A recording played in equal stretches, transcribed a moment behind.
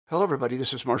Hello, everybody.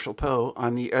 This is Marshall Poe.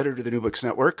 I'm the editor of the New Books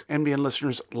Network. NBN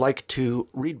listeners like to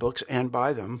read books and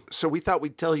buy them. So we thought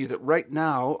we'd tell you that right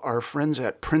now, our friends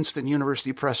at Princeton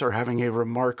University Press are having a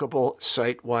remarkable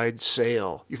site-wide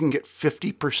sale. You can get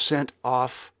 50%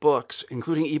 off books,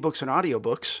 including ebooks and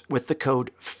audiobooks, with the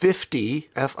code 50,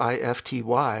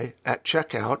 F-I-F-T-Y, at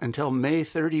checkout until May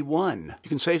 31. You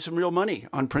can save some real money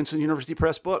on Princeton University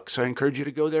Press books. I encourage you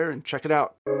to go there and check it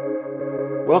out.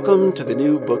 Welcome to the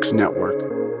New Books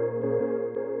Network.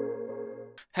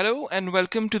 Hello and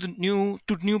welcome to New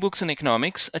Books in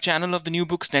Economics, a channel of the New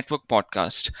Books Network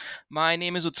podcast. My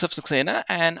name is Utsav Saxena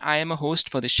and I am a host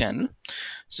for this channel.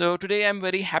 So today I'm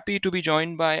very happy to be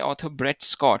joined by author Brett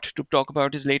Scott to talk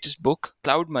about his latest book,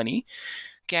 Cloud Money: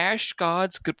 Cash,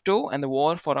 Cards, Crypto and the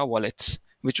War for Our Wallets,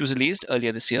 which was released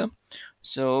earlier this year.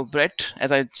 So Brett,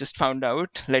 as I just found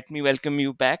out, let me welcome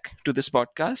you back to this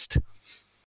podcast.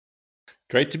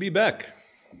 Great to be back.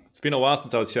 It's been a while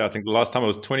since I was here. I think the last time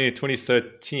was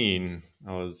 2013.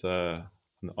 I was on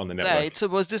the network. Right. So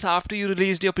was this after you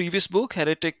released your previous book,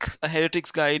 A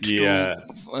Heretic's Guide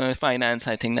to Finance?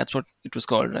 I think that's what it was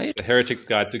called, right? The Heretic's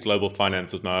Guide to Global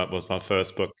Finance was my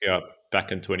first book.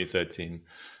 Back in 2013.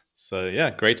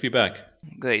 So great to be back.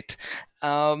 Great.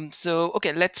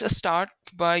 Okay, let's start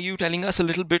by you telling us a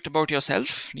little bit about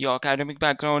yourself, your academic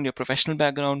background, your professional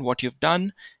background, what you've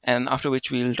done, and after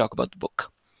which we'll talk about the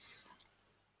book.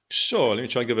 Sure. Let me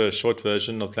try and give a short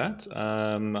version of that.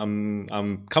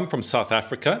 I'm come from South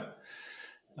Africa.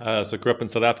 So I grew up in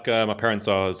South Africa. My parents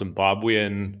are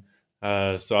Zimbabwean.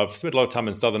 So I've spent a lot of time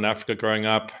in Southern Africa growing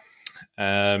up.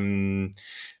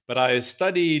 But I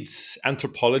studied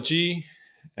anthropology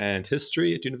and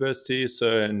history at university.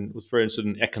 And was very interested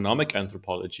in economic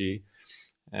anthropology.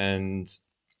 And,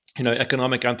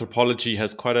 economic anthropology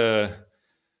has quite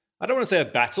I don't want to say a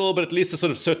battle, but at least a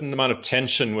sort of certain amount of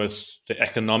tension with the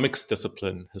economics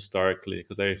discipline historically,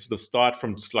 because they sort of start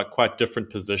from quite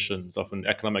different positions. Often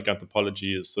economic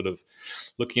anthropology is sort of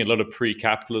looking at a lot of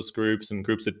pre-capitalist groups and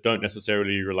groups that don't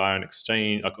necessarily rely on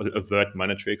exchange, avert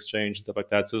monetary exchange and stuff like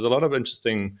that. So there's a lot of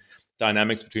interesting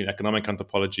dynamics between economic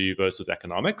anthropology versus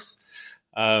economics.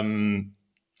 That's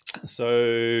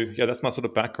my sort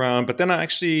of background. But then I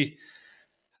actually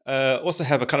also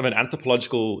have a kind of an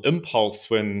anthropological impulse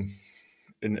in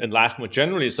life more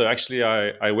generally. So actually,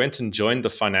 I went and joined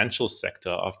the financial sector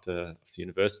after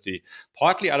university,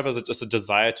 partly out of just a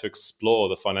desire to explore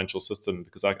the financial system,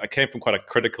 because I came from quite a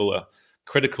critical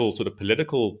sort of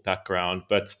political background,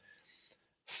 but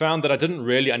found that I didn't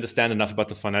really understand enough about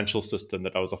the financial system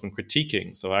that I was often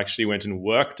critiquing. So I actually went and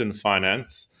worked in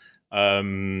finance, I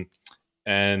went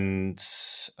and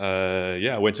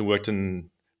worked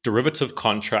in derivative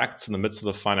contracts in the midst of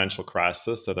the financial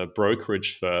crisis at a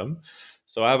brokerage firm.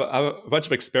 So I have a bunch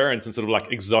of experience in sort of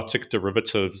like exotic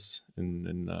derivatives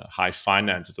in high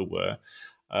finance, as it were,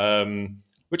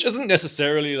 which isn't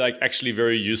necessarily like actually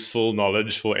very useful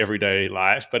knowledge for everyday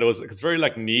life, but it's very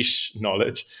like niche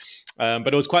knowledge.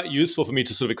 But it was quite useful for me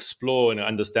to sort of explore and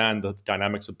understand the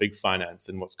dynamics of big finance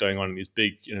and what's going on in these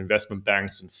big investment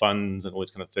banks and funds and all these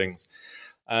kind of things.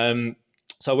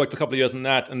 So I worked for a couple of years on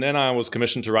that, and then I was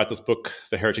commissioned to write this book,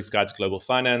 The Heretic's Guide to Global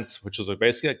Finance, which was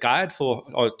basically a guide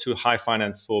to high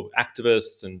finance for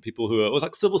activists and people who are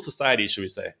like civil society, should we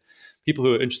say, people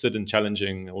who are interested in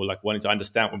challenging or like wanting to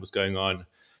understand what was going on. And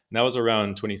that was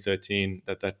around 2013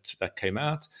 that came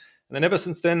out. And then ever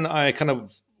since then, I kind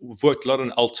of worked a lot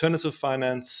on alternative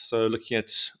finance, so looking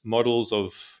at models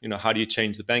of how do you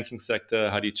change the banking sector,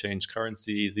 how do you change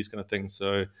currencies, these kind of things.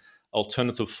 So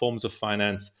alternative forms of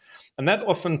finance. And that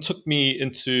often took me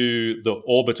into the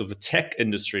orbit of the tech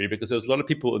industry, because there's a lot of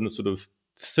people in the sort of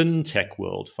fintech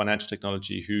world, financial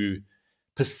technology, who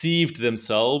perceived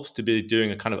themselves to be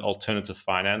doing a kind of alternative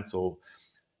finance or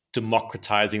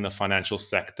democratizing the financial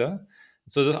sector.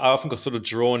 So I often got sort of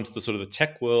drawn to the sort of the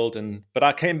tech world, but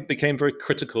I became very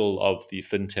critical of the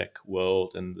fintech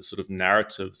world and the sort of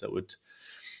narratives that would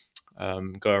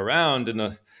go around.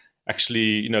 And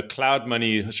actually, Cloud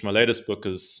Money, which my latest book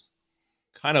is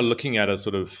kind of looking at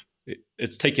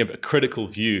it's taking a critical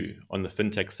view on the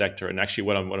fintech sector. And actually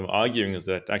what I'm arguing is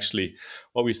that actually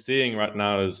what we're seeing right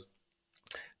now is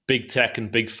big tech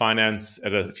and big finance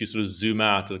if you sort of zoom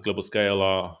out at a global scale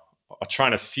are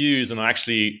trying to fuse and are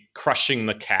actually crushing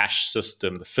the cash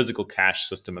system, the physical cash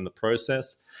system in the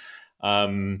process. So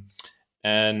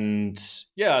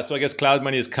I guess Cloud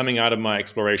Money is coming out of my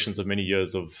explorations of many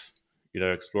years of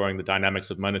exploring the dynamics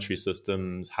of monetary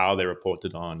systems, how they're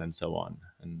reported on, and so on.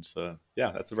 And so,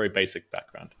 that's a very basic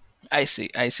background. I see.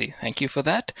 I see. Thank you for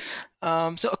that.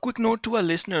 So, a quick note to our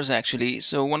listeners, actually.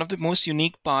 So, one of the most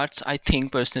unique parts, I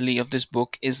think personally, of this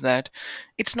book is that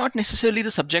it's not necessarily the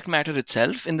subject matter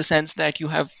itself, in the sense that you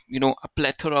have, a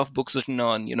plethora of books written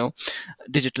on,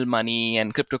 digital money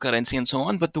and cryptocurrency and so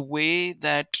on. But the way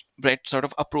that Brett sort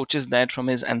of approaches that from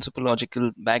his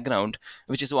anthropological background,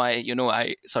 which is why,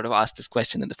 I sort of asked this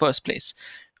question in the first place.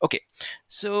 Okay.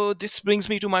 So, this brings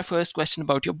me to my first question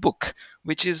about your book,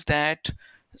 which is that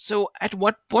so at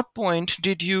what point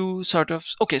did you sort of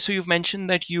okay, so you've mentioned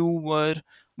that you were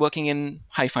working in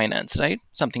high finance, right?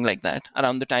 Something like that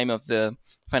around the time of the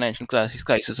financial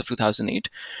crisis of 2008.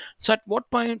 So at what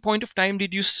point of time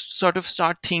did you sort of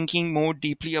start thinking more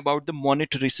deeply about the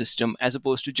monetary system as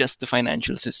opposed to just the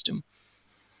financial system?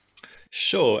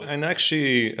 Sure. And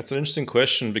actually, that's an interesting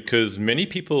question because many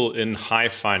people in high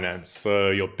finance, so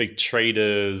your big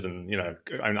traders, and,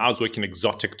 I was working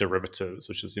exotic derivatives,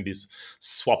 which is in these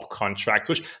swap contracts,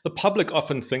 which the public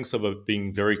often thinks of as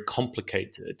being very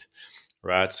complicated,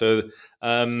 right? So,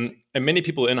 and many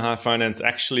people in high finance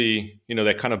actually,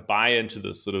 they kind of buy into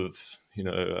this sort of,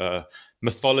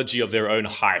 mythology of their own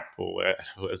hype, or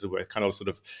as it were, kind of sort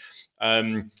of,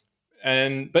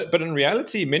 but in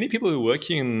reality, many people who are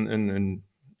working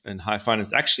in high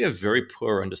finance actually have very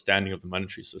poor understanding of the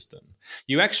monetary system.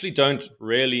 You actually don't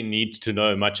really need to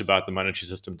know much about the monetary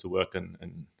system to work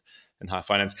in high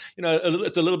finance.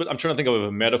 It's a little bit. I'm trying to think of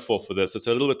a metaphor for this. It's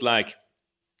a little bit like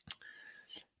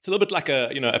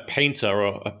a painter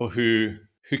or who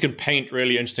can paint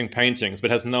really interesting paintings,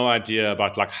 but has no idea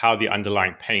about like how the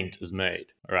underlying paint is made.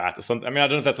 Right? Or something. I mean, I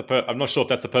don't know if I'm not sure if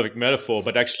that's the perfect metaphor,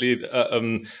 but actually,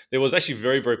 there was actually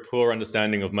very, very poor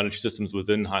understanding of monetary systems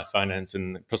within high finance,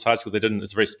 and precisely because they didn't.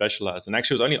 It's very specialized. And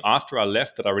actually, it was only after I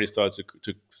left that I really started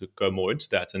to go more into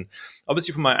that. And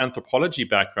obviously, from my anthropology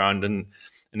background and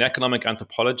economic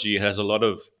anthropology, has a lot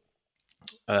of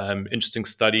interesting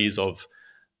studies of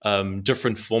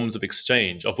different forms of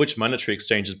exchange, of which monetary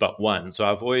exchange is but one.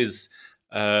 So I've always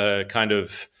kind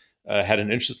of had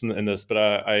an interest in this, but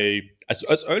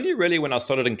it's only really when I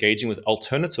started engaging with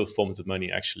alternative forms of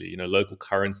money, actually, local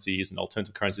currencies and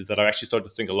alternative currencies, that I actually started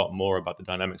to think a lot more about the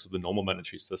dynamics of the normal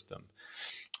monetary system.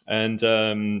 And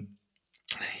so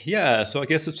I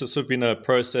guess it's sort of been a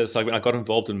process. I got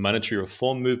involved in monetary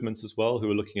reform movements as well, who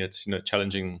were looking at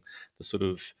challenging the sort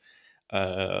of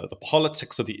the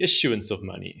politics of the issuance of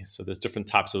money. So there's different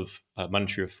types of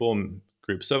monetary reform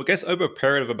groups. So I guess over a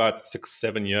period of about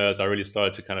 6-7 years, I really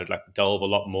started to kind of like delve a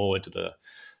lot more into the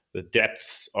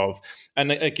depths of.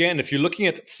 And again, if you're looking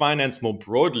at finance more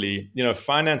broadly,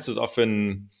 finance is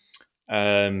often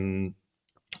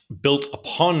built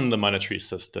upon the monetary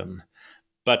system.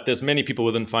 But there's many people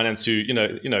within finance who,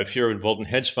 if you're involved in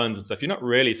hedge funds and stuff, you're not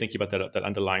really thinking about that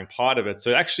underlying part of it.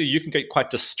 So actually, you can get quite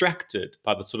distracted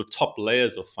by the sort of top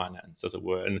layers of finance, as it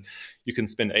were. And you can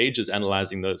spend ages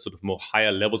analyzing the sort of more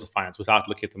higher levels of finance without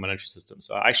looking at the monetary system.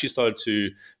 So I actually started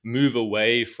to move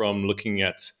away from looking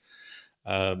at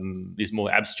these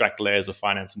more abstract layers of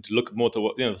finance and to look more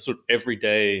to the sort of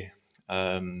everyday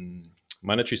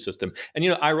monetary system. And,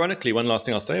 ironically, one last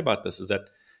thing I'll say about this is that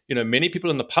many people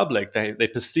in the public, they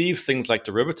perceive things like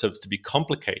derivatives to be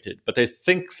complicated, but they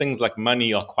think things like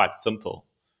money are quite simple,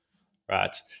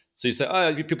 right? So you say,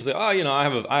 people say,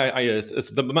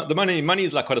 the money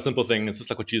is like quite a simple thing. It's just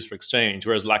like what's used for exchange.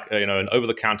 Whereas like, an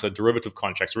over-the-counter derivative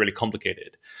contracts are really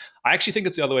complicated. I actually think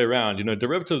it's the other way around.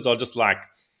 Derivatives are just like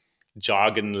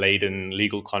jargon-laden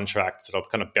legal contracts that are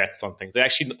kind of bets on things.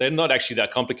 They're not actually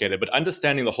that complicated, but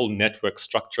understanding the whole network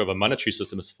structure of a monetary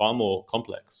system is far more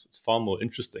complex. It's far more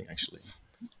interesting, actually.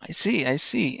 I see.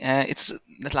 It's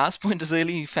the last point is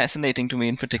really fascinating to me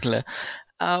in particular.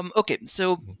 Okay,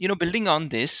 so building on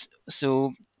this,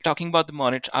 so talking about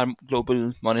our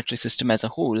global monetary system as a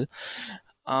whole,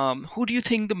 who do you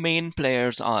think the main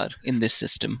players are in this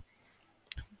system,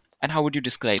 and how would you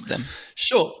describe them?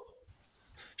 Sure.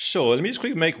 Let me just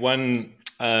quickly make one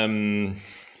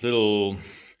little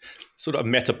sort of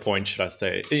meta point, should I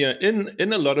say.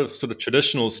 In a lot of sort of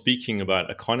traditional speaking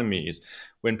about economies,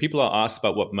 when people are asked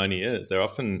about what money is, they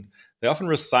often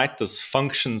recite this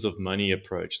functions of money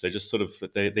approach. They just sort of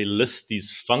they list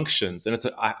these functions, and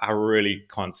I really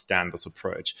can't stand this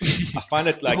approach. I find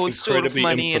it like the whole incredibly store of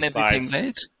money imprecise. And everything,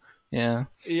 right? Yeah,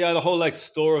 the whole like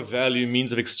store of value,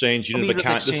 means of exchange, unit of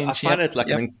account. I find it like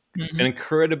an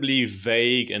incredibly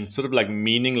vague and sort of like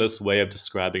meaningless way of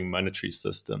describing monetary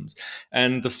systems.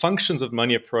 And the functions of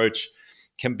money approach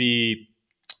can be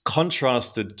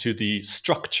contrasted to the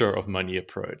structure of money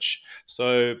approach.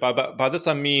 So by this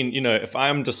I mean, if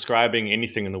I'm describing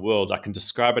anything in the world, I can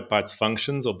describe it by its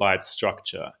functions or by its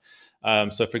structure.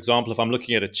 So for example, if I'm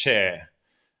looking at a chair,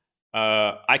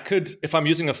 I could, if I'm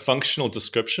using a functional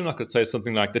description, I could say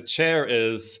something like the chair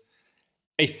is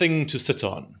a thing to sit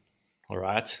on, all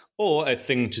right, or a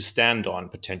thing to stand on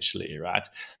potentially, right?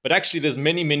 But actually, there's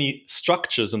many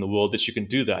structures in the world that you can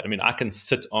do that. I mean, I can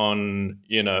sit on,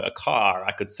 a car.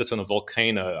 I could sit on a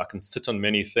volcano. I can sit on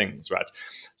many things, right?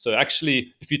 So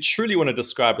actually, if you truly want to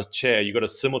describe a chair, you've got to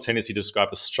simultaneously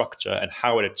describe the structure and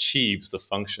how it achieves the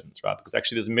functions, right? Because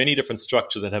actually, there's many different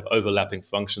structures that have overlapping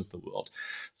functions in the world.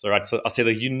 So, right, so I'll say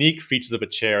the unique features of a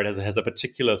chair, it has a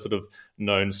particular sort of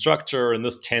known structure, and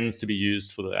this tends to be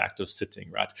used for the act of sitting,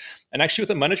 right? And actually, with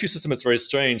the monetary system, it's very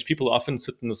strange. People often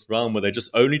sit in this realm where they just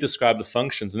only describe the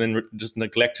functions and then just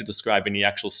neglect to describe any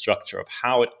actual structure of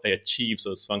how it achieves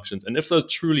those functions, and if those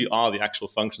truly are the actual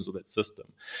functions of that system.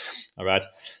 All right.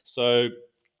 So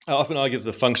I often argue that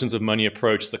the functions of money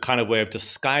approach is the kind of way of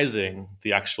disguising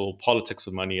the actual politics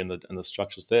of money and the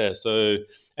structures there. So,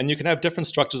 and you can have different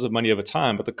structures of money over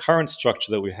time, but the current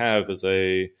structure that we have is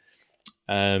a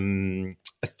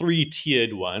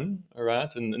three-tiered one, all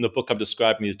right? And in the book, I'm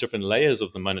describing these different layers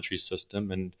of the monetary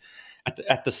system. And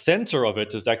at the center of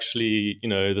it is actually,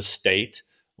 the state,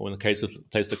 or in the case of a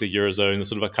place like the Eurozone, the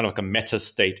sort of a kind of like a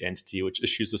meta-state entity, which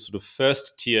issues a sort of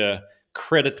first-tier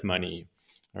credit money,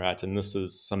 all right? And this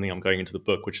is something I'm going into the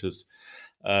book, which is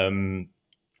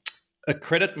a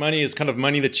credit money is kind of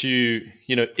money that you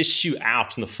issue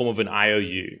out in the form of an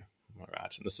IOU, all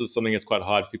right? And this is something that's quite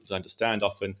hard for people to understand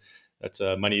often, that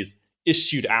money is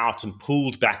issued out and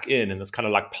pulled back in this kind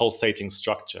of like pulsating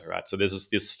structure, right? So there's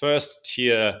this first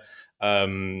tier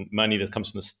money that comes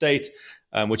from the state,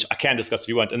 which I can discuss if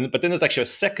you want. But then there's actually a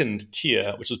second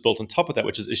tier, which is built on top of that,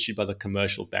 which is issued by the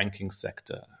commercial banking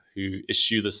sector, who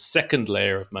issue the second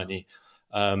layer of money.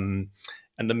 And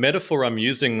the metaphor I'm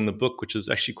using in the book, which is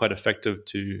actually quite effective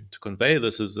to convey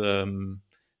this, is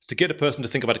to get a person to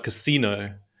think about a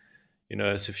casino.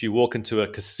 So if you walk into a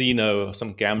casino or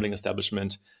some gambling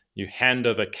establishment, you hand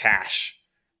over cash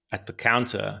at the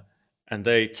counter, and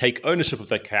they take ownership of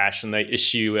that cash and they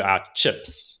issue out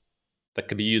chips that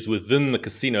can be used within the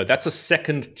casino. That's a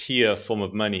second tier form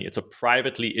of money. It's a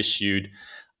privately issued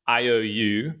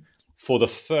IOU for the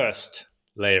first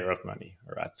layer of money.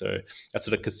 All right. So that's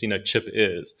what a casino chip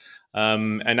is.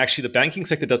 And actually, the banking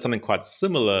sector does something quite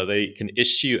similar. They can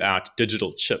issue out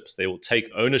digital chips. They will take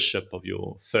ownership of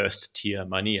your first tier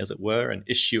money, as it were, and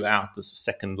issue out this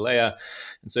second layer.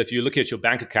 And so if you look at your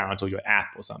bank account or your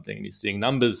app or something and you're seeing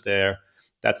numbers there,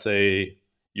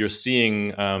 you're seeing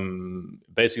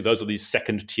basically those are these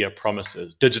second tier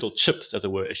promises, digital chips, as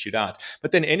it were, issued out.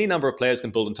 But then any number of players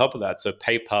can build on top of that. So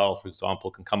PayPal, for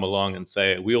example, can come along and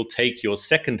say, we'll take your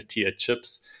second tier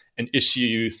chips and issue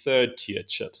you third tier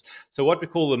chips. So what we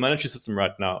call the monetary system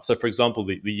right now, so for example,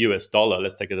 the US dollar,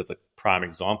 let's take it as a prime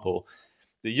example.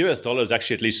 The US dollar is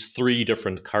actually at least 3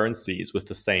 different currencies with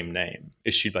the same name,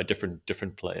 issued by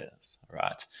different players,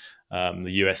 right?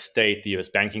 The US state, the US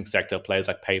banking sector, players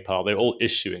like PayPal, they're all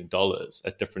issuing dollars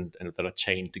at different and that are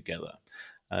chained together.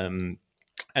 And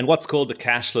what's called the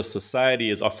cashless society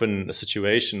is often a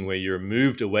situation where you're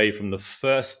moved away from the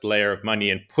first layer of money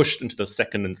and pushed into the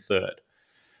second and third.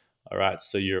 All right,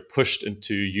 so you're pushed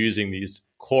into using these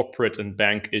corporate and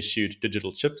bank issued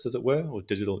digital chips, as it were, or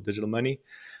digital money,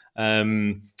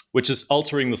 which is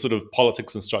altering the sort of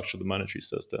politics and structure of the monetary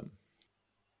system.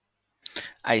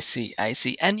 I see.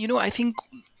 And, I think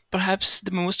perhaps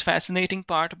the most fascinating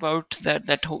part about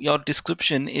that your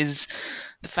description is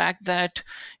the fact that,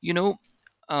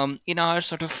 in our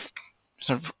sort of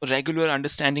regular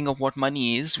understanding of what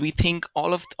money is, we think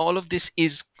all of this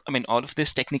is, all of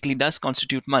this technically does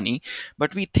constitute money,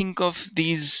 but we think of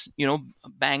these,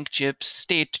 bank chips,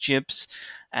 state chips,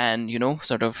 and,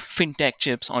 sort of fintech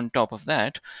chips on top of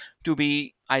that to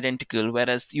be identical,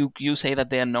 whereas you say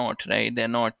that they are not, right? They're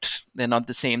not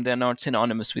the same. They're not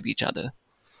synonymous with each other.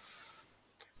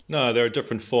 No, there are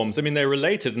different forms. They're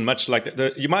related and much like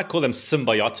you might call them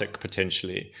symbiotic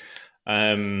potentially.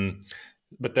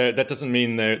 But that doesn't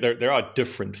mean there are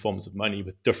different forms of money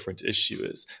with different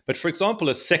issuers. But for example,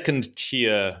 a second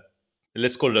tier,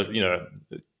 let's call it a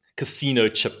casino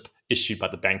chip issued by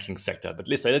the banking sector. But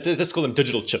let's call them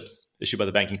digital chips issued by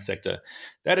the banking sector.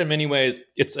 That in many ways,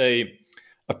 it's a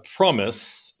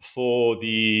promise for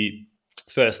the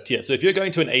first tier. So if you're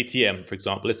going to an ATM, for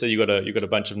example, let's say you got a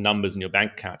bunch of numbers in your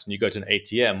bank account and you go to an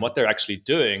ATM, what they're actually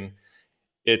doing,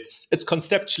 it's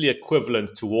conceptually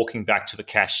equivalent to walking back to the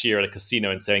cashier at a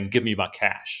casino and saying, "Give me my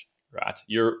cash." Right?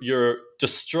 You're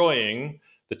destroying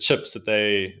the chips that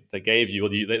they gave you, or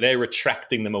they're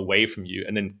retracting them away from you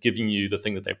and then giving you the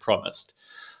thing that they promised.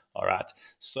 All right.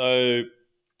 So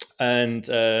And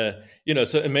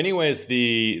so in many ways,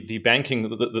 the banking,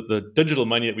 the digital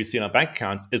money that we see in our bank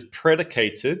accounts is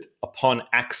predicated upon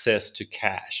access to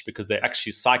cash because they're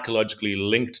actually psychologically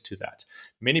linked to that.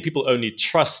 Many people only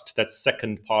trust that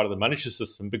second part of the monetary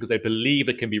system because they believe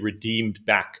it can be redeemed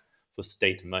back for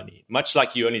state money, much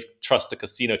like you only trust a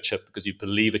casino chip because you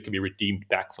believe it can be redeemed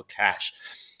back for cash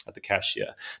at the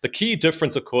cashier. The key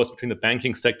difference, of course, between the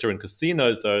banking sector and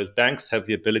casinos, though, is banks have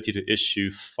the ability to issue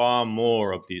far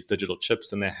more of these digital chips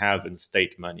than they have in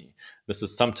state money. This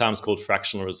is sometimes called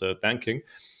fractional reserve banking,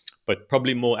 but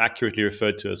probably more accurately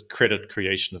referred to as credit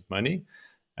creation of money.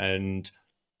 And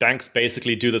banks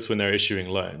basically do this when they're issuing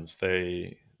loans.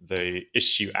 They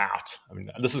issue out. I mean,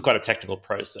 this is quite a technical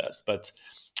process, but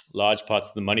large parts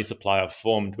of the money supply are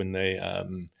formed when they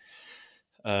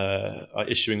are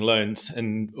issuing loans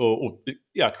or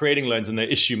creating loans, and they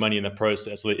issue money in the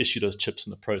process, or they issue those chips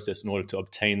in the process in order to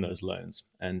obtain those loans.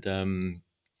 And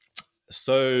there's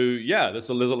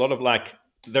a lot of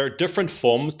there are different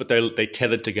forms, but they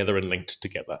tethered together and linked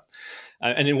together.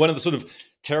 And in one of the sort of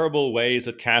terrible ways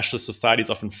that cashless society is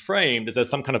often framed is as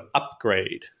some kind of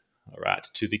upgrade, all right,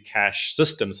 to the cash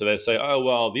system. So they say, oh,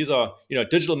 well, these are,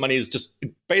 digital money is just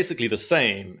basically the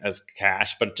same as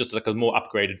cash, but just like a more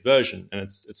upgraded version. And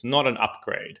it's not an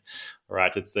upgrade, all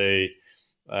right? It's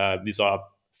these are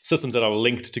systems that are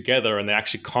linked together, and they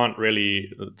actually can't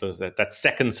really, that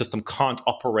second system can't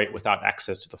operate without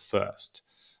access to the first.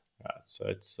 Right? So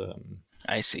it's...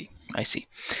 I see.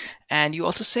 And you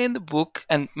also say in the book,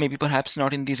 and maybe perhaps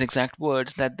not in these exact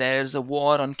words, that there's a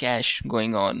war on cash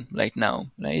going on right now,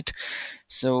 right?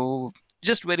 So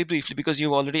just very briefly, because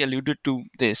you've already alluded to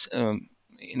this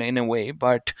in a way,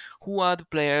 but who are the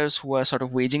players who are sort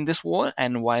of waging this war,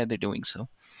 and why are they doing so?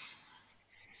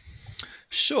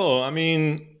 Sure. I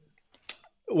mean,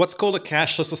 what's called a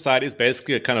cashless society is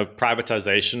basically a kind of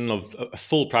privatization of a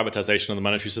full privatization of the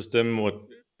monetary system, or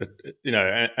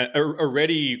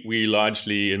already we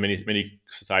largely, in many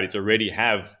societies, already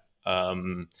have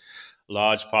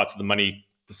large parts of the money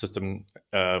system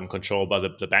controlled by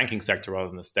the banking sector rather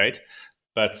than the state.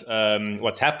 But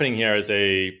what's happening here is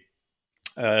the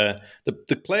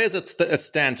players that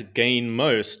stand to gain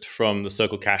most from the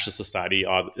so-called cashless society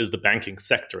is the banking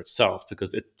sector itself,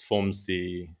 because it forms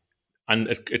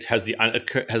it has the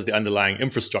underlying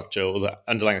infrastructure, or the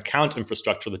underlying account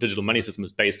infrastructure. The digital money system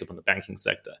is based upon the banking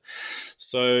sector.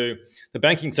 So the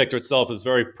banking sector itself is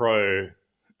very pro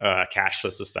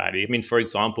cashless society. I mean, for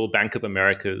example, Bank of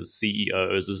America's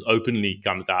CEO openly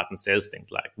comes out and says things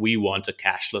like, we want a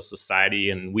cashless society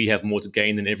and we have more to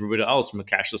gain than everybody else from a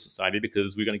cashless society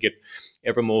because we're going to get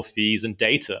ever more fees and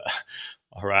data.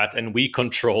 All right. And we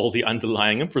control the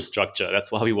underlying infrastructure.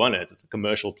 That's why we want it. It's a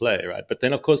commercial play, right? But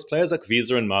then, of course, players like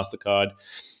Visa and MasterCard,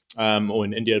 or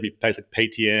in India, it'd be players like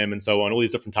Paytm and so on, all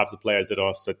these different types of players that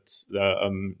are,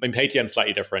 Paytm's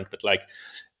slightly different, but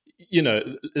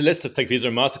let's just take Visa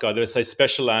and MasterCard. They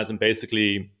specialize in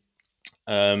basically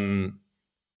telling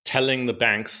the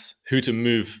banks who to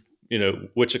move,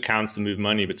 which accounts to move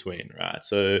money between, right?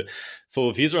 So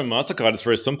for Visa and MasterCard, it's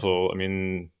very simple. I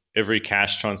mean, every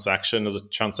cash transaction is a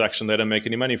transaction they don't make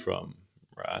any money from,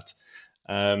 right?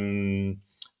 And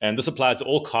this applies to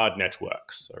all card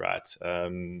networks, all right?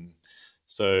 And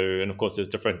of course, there's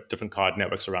different card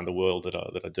networks around the world that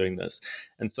are doing this.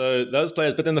 And so those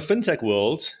players, but then the fintech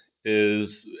world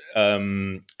is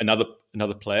another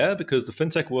player, because the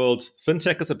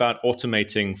fintech is about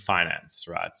automating finance,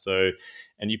 right? So,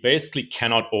 and you basically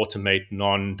cannot automate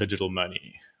non-digital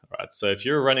money. Right. So if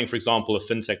you're running, for example, a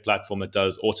fintech platform that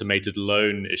does automated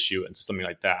loan issuance, something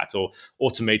like that, or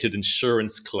automated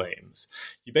insurance claims,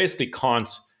 you basically can't.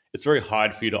 It's very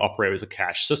hard for you to operate with a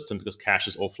cash system because cash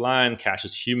is offline, cash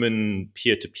is human,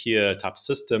 peer-to-peer type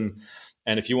system.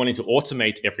 And if you're wanting to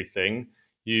automate everything,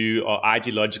 you are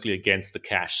ideologically against the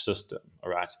cash system. All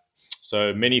right.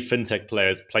 So many fintech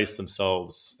players place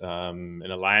themselves in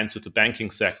alliance with the banking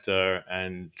sector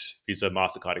and Visa,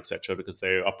 MasterCard, etc., because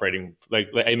they're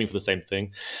aiming for the same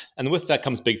thing. And with that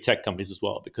comes big tech companies as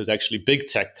well, because actually big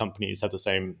tech companies have the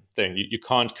same thing. You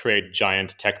can't create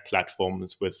giant tech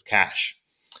platforms with cash.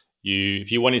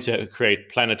 If you wanted to create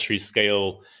planetary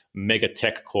scale mega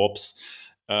tech corps,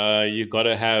 you've got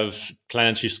to have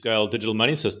planetary scale digital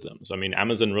money systems. I mean,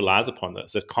 Amazon relies upon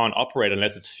this. It can't operate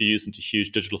unless it's fused into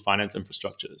huge digital finance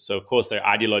infrastructures. So, of course, they're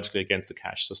ideologically against the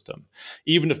cash system.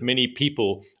 Even if many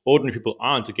people, ordinary people,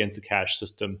 aren't against the cash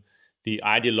system, the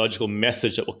ideological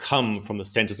message that will come from the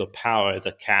centers of power is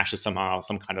that cash is somehow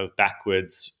some kind of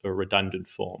backwards or redundant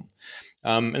form.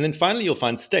 And then finally, you'll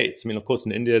find states. I mean, of course,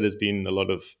 in India, there's been a lot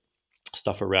of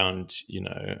stuff around,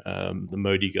 the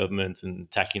Modi government and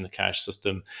attacking the cash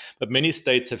system. But many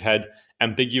states have had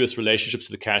ambiguous relationships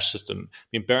to the cash system. I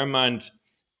mean, bear in mind,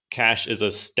 cash is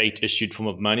a state-issued form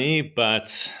of money,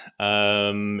 but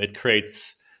it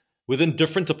creates within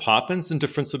different departments and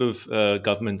different sort of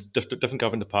different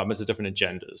government departments, there's different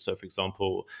agendas. So, for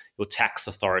example, your tax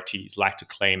authorities like to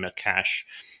claim that cash,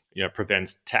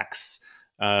 prevents tax.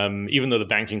 Even though the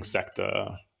banking sector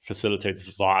facilitates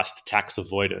vast tax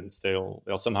avoidance, they'll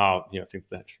somehow think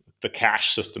that the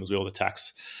cash system is where all the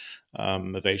tax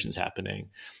evasion is happening.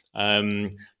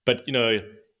 But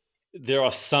there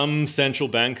are some central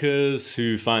bankers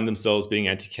who find themselves being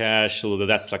anti-cash, although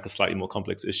that's like a slightly more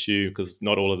complex issue because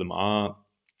not all of them are.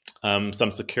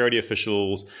 Some security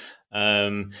officials.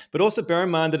 But also bear in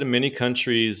mind that in many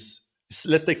countries,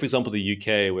 let's take, for example, the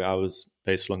UK, where I was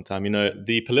based for a long time,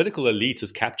 the political elite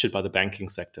is captured by the banking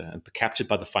sector and captured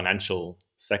by the financial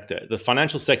sector. The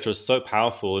financial sector is so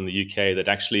powerful in the UK that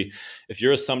actually, if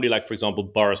you're somebody like, for example,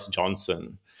 Boris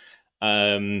Johnson,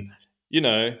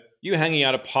 you're hanging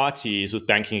out at parties with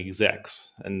banking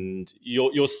execs, and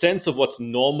your sense of what's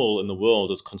normal in the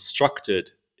world is constructed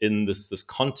in this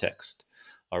context.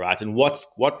 All right, and what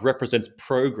represents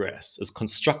progress is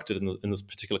constructed in this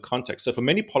particular context. So for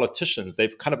many politicians,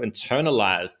 they've kind of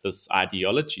internalized this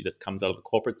ideology that comes out of the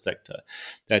corporate sector,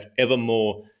 that ever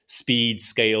more speed,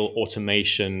 scale,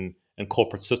 automation, and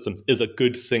corporate systems is a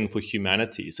good thing for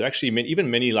humanity. So actually,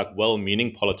 even many like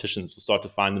well-meaning politicians will start to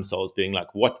find themselves being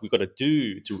like, what we've got to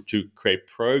do to create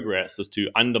progress is to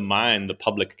undermine the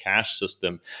public cash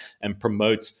system and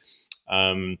promote,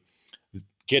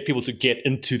 get people to get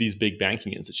into these big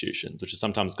banking institutions, which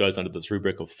sometimes goes under this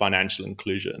rubric of financial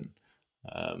inclusion.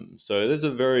 So there's this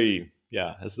is a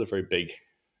very big,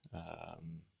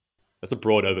 that's a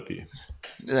broad overview.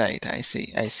 Right, I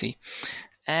see.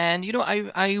 And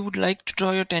I would like to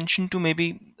draw your attention to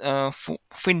maybe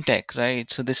fintech,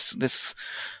 right? So this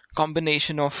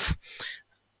combination of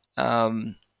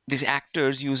these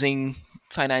actors using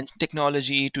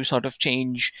technology to sort of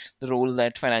change the role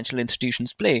that financial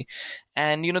institutions play.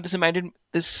 And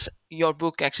your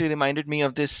book actually reminded me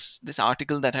of this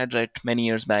article that I had read many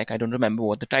years back. I don't remember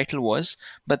what the title was,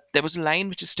 but there was a line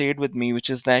which has stayed with me, which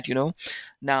is that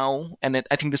now, and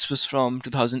I think this was from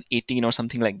 2018 or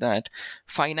something like that,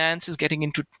 finance is getting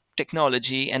into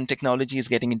technology and technology is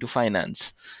getting into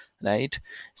finance, right?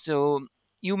 So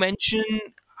you mentioned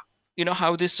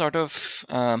how this sort of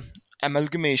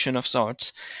amalgamation of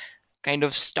sorts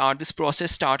this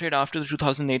process started after the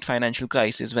 2008 financial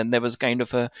crisis, when there was kind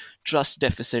of a trust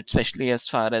deficit, especially as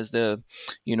far as the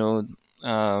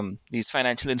these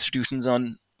financial institutions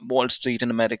on Wall Street in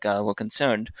America were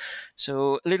concerned.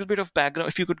 So a little bit of background,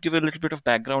 if you could give a little bit of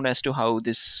background as to how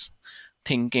this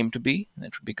thing came to be,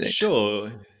 that would be great.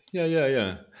 Sure.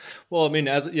 Yeah. Well, I mean,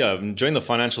 during the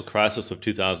financial crisis of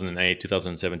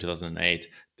 2007, 2008,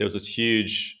 there was this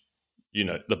huge,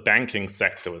 the banking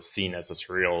sector was seen as this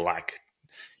real,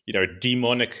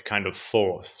 demonic kind of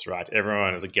force, right?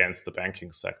 Everyone is against the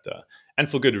banking sector, and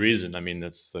for good reason. I mean,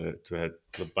 it's a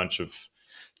bunch of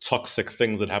toxic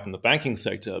things that happen in the banking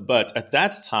sector. But at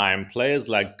that time, players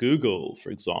like Google,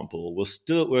 for example, were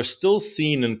still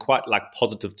seen in quite like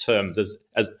positive terms as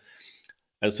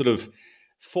sort of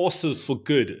forces for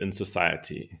good in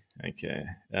society. Okay.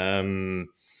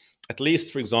 At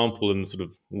least, for example, in the sort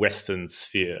of Western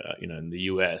sphere, in the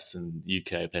US and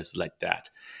UK, places like that.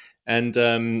 And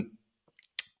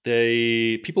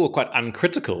people were quite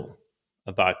uncritical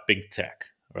about big tech,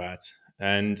 right?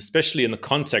 And especially in the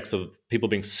context of people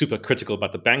being super critical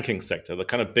about the banking sector, the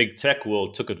kind of big tech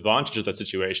world took advantage of that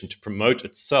situation to promote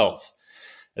itself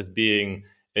as being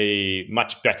a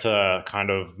much better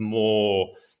kind of more,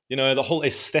 the whole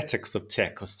aesthetics of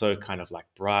tech are so kind of like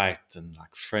bright and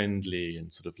like friendly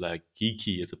and sort of like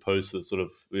geeky, as opposed to the sort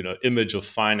of, image of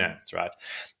finance, right?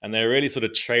 And they really sort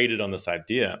of traded on this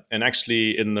idea. And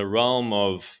actually in the realm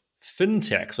of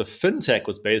fintech, so fintech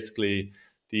was basically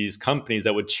these companies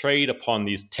that would trade upon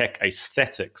these tech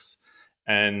aesthetics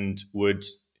and would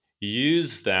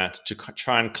use that to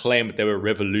try and claim that they were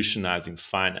revolutionizing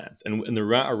finance. And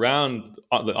around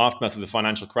the aftermath of the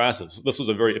financial crisis, this was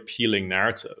a very appealing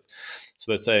narrative.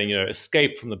 So they're saying,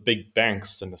 escape from the big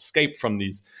banks and escape from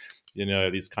these,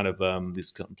 these kind of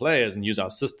these players, and use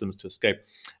our systems to escape.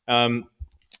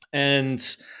 And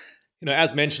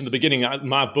as mentioned in the beginning,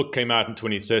 my book came out in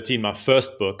 2013, my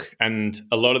first book, and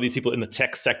a lot of these people in the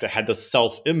tech sector had this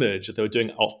self-image that they were doing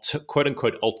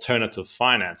quote-unquote alternative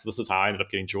finance. This is how I ended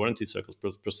up getting drawn into these circles,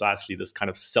 precisely this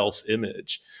kind of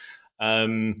self-image.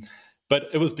 But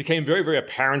it became very, very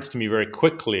apparent to me very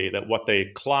quickly that what they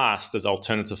classed as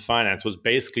alternative finance was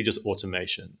basically just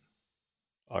automation.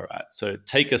 All right. So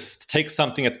take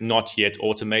something that's not yet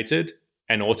automated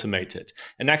and automate it.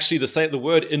 And actually, the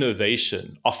word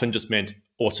innovation often just meant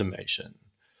automation.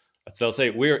 So they'll say,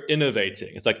 we're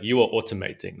innovating. It's like, you are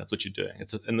automating. That's what you're doing.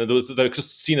 They're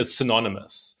just seen as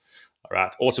synonymous. All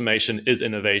right. Automation is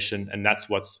innovation, and that's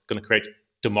what's going to create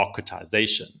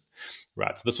democratization.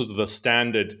 Right. So this was the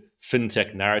standard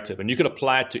fintech narrative, and you could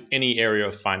apply it to any area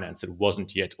of finance that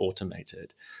wasn't yet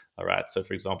automated. All right. So,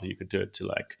 for example, you could do it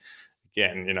to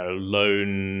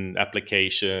loan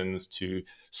applications, to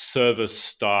service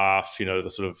staff, you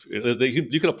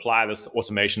could apply this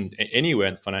automation anywhere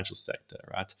in the financial sector,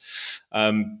 right?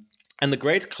 And the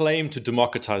great claim to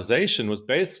democratization was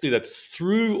basically that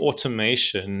through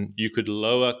automation, you could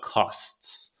lower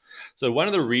costs. So one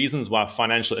of the reasons why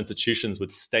financial institutions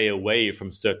would stay away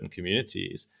from certain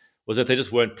communities was that they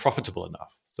just weren't profitable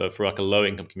enough. So for like a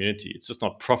low-income community, it's just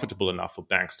not profitable enough for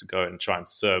banks to go and try and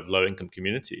serve low-income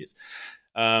communities.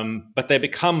 But they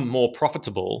become more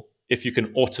profitable if you can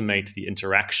automate the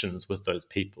interactions with those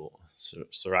people.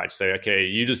 So right, say, okay,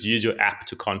 you just use your app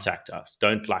to contact us.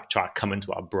 Don't try to come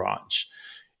into our branch.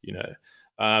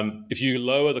 If you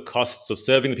lower the costs of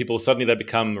serving the people, suddenly they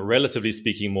become, relatively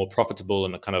speaking, more profitable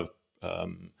in a kind of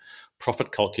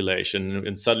profit calculation,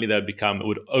 and suddenly it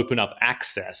would open up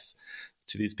access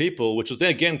to these people, which was then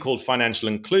again called financial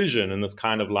inclusion, and this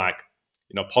kind of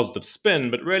positive spin.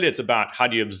 But really, it's about how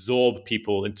do you absorb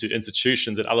people into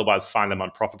institutions that otherwise find them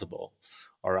unprofitable.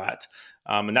 All right,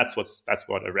 and that's what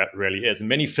it really is. And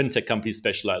many fintech companies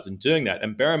specialize in doing that.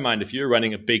 And bear in mind, if you're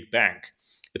running a big bank,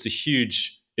 it's a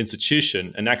huge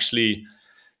institution, and actually,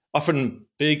 often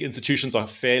big institutions are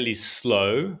fairly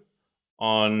slow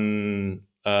on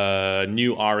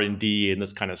new R&D and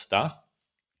this kind of stuff.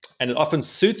 And it often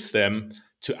suits them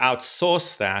to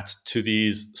outsource that to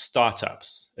these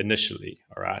startups initially,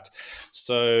 all right?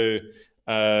 So,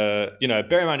 bear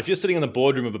in mind, if you're sitting in the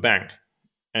boardroom of a bank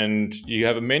and you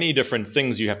have many different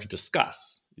things you have to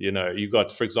discuss, you've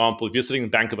got, for example, if you're sitting in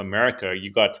Bank of America,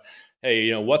 you got,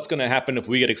 hey, what's going to happen if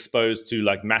we get exposed to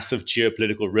massive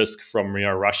geopolitical risk from,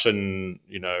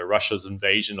 Russia's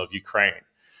invasion of Ukraine?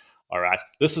 All right.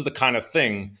 This is the kind of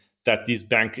thing that these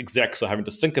bank execs are having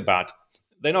to think about.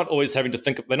 They're not always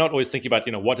thinking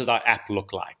about, what does our app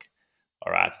look like?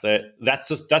 All right.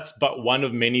 That's but one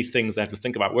of many things they have to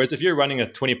think about. Whereas if you're running a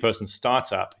 20-person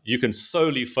startup, you can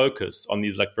solely focus on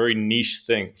these very niche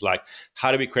things, like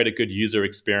how do we create a good user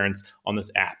experience on this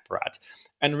app, right?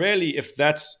 And really, if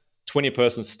that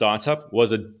 20-person startup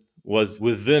was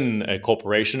within a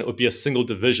corporation, it would be a single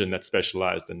division that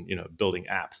specialized in building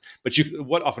apps. But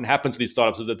what often happens with these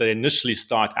startups is that they initially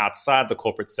start outside the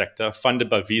corporate sector, funded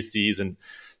by VCs and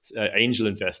angel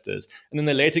investors, and then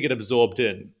they later get absorbed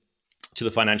in to the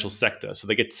financial sector. So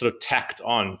they get sort of tacked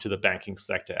on to the banking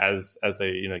sector as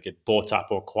they get bought up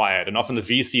or acquired. And often the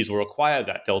VCs will require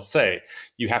that. They'll say,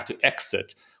 you have to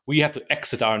exit. We have to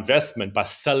exit our investment by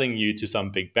selling you to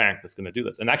some big bank that's going to do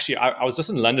this. And actually, I was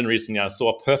just in London recently. I saw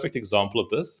a perfect example of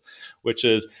this, which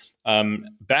is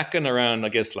back in around,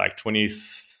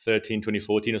 2013,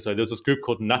 2014 or so, there's this group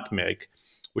called Nutmeg,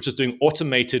 which is doing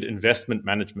automated investment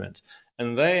management.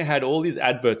 And they had all these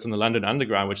adverts on the London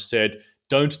Underground which said,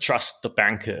 don't trust the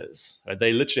bankers. Right?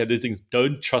 They literally had these things,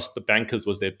 don't trust the bankers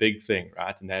was their big thing,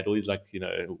 right? And they had all these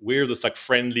we're this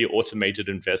friendly automated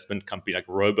investment company, like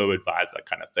robo-advisor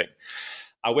kind of thing.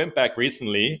 I went back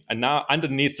recently, and now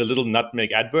underneath the little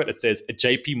Nutmeg advert, it says a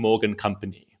JP Morgan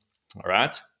company, all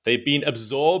right? They've been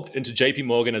absorbed into JP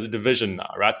Morgan as a division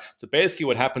now, right? So basically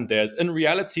what happened there is, in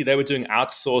reality, they were doing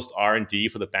outsourced R&D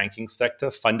for the banking sector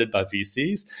funded by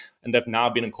VCs, and they've now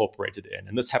been incorporated in.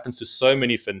 And this happens to so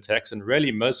many fintechs, and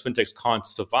really most fintechs can't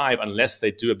survive unless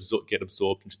they do get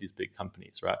absorbed into these big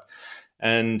companies, right?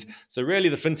 And so really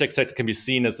the fintech sector can be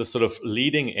seen as the sort of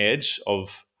leading edge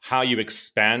of how you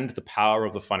expand the power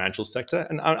of the financial sector.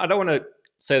 And I don't want to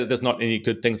say that there's not any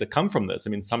good things that come from this.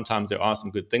 I mean, sometimes there are some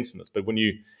good things from this, but when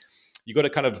you got to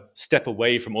kind of step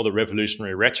away from all the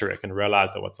revolutionary rhetoric and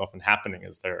realize that what's often happening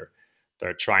is they're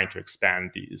trying to expand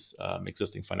these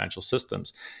existing financial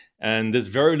systems. And there's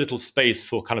very little space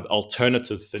for kind of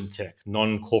alternative fintech,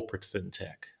 non-corporate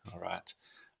fintech, all right?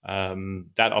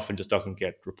 That often just doesn't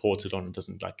get reported on and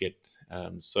doesn't get...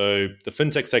 so the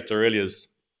fintech sector really is...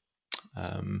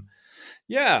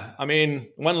 I mean,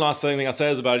 one last thing I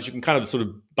say is about it, you can kind of sort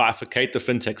of bifurcate the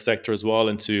fintech sector as well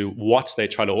into what they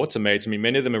try to automate. I mean,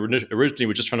 many of them originally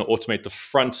were just trying to automate the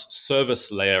front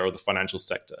service layer of the financial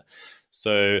sector.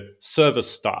 So service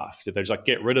staff, they just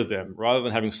get rid of them rather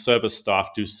than having service staff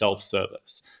do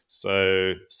self-service.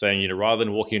 So saying, rather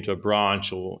than walking into a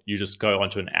branch, or you just go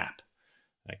onto an app.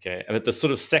 Okay, and the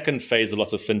sort of second phase of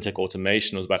lots of fintech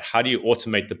automation was about how do you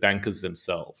automate the bankers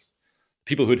themselves,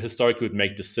 people who historically would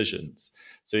make decisions.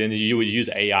 So you would use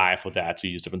AI for that.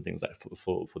 You use different things like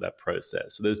for that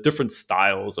process. So there's different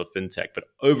styles of fintech, but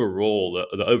overall,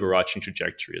 the overarching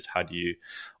trajectory is how do you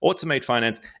automate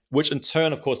finance, which in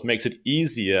turn, of course, makes it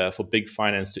easier for big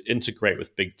finance to integrate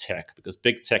with big tech, because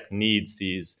big tech needs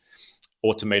these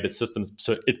automated systems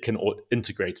so it can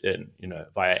integrate in,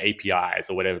 via APIs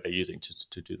or whatever they're using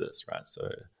to do this, right? So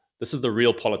this is the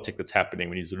real politic that's happening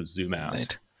when you sort of zoom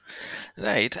out.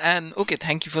 Right. And okay,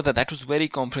 thank you for that. That was very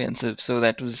comprehensive. So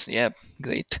that was, yeah,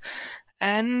 great.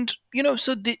 And,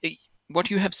 so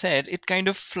what you have said, it kind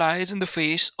of flies in the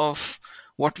face of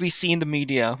what we see in the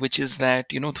media, which is that,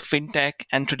 the fintech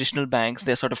and traditional banks,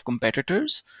 they're sort of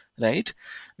competitors, right?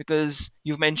 Because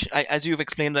you've mentioned, as you've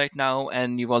explained right now,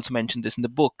 and you've also mentioned this in the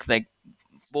book, like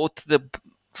both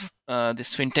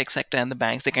this fintech sector and the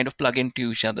banks, they kind of plug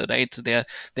into each other, right? So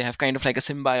they have kind of like a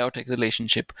symbiotic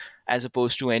relationship as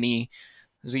opposed to any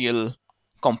real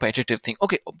competitive thing.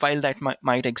 Okay, while that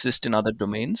might exist in other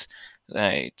domains,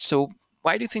 right? So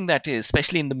why do you think that is,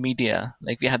 especially in the media?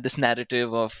 Like we have this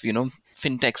narrative of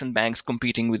fintechs and banks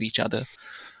competing with each other.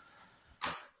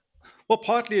 Well,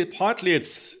 partly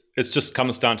it's just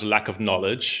comes down to lack of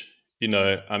knowledge.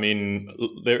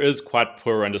 There is quite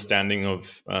poor understanding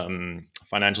of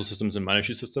financial systems and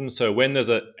monetary systems. So when there's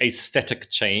a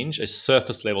aesthetic change, a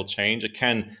surface level change, it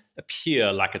can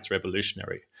appear like it's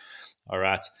revolutionary. All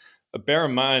right. But bear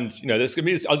in mind, I'll just give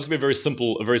you a very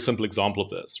simple example of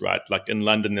this, right? Like in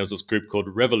London, there was this group called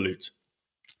Revolut.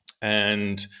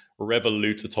 And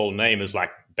Revolut, its whole name is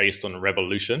like based on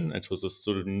revolution. It was a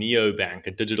sort of neobank,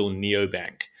 a digital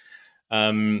neobank.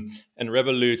 And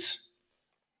Revolut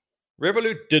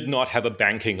did not have a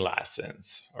banking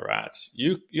license, all right?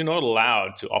 You're not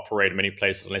allowed to operate in many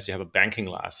places unless you have a banking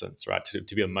license, right?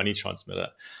 To be a money transmitter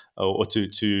or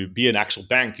to be an actual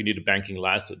bank, you need a banking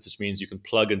license, which means you can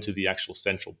plug into the actual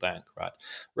central bank, right?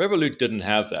 Revolut didn't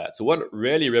have that. So what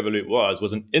really Revolut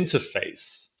was an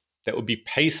interface that would be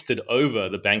pasted over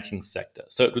the banking sector.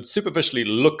 So it would superficially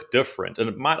look different and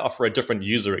it might offer a different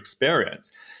user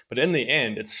experience. But in the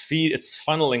end, it's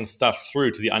funneling stuff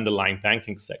through to the underlying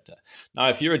banking sector. Now,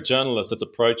 if you're a journalist that's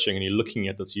approaching and you're looking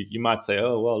at this, you might say,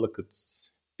 oh, well, look,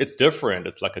 it's different.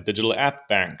 It's like a digital app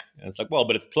bank. And it's like, well,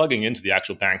 but it's plugging into the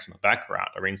actual banks in the background.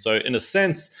 So in a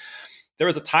sense, there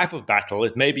is a type of battle.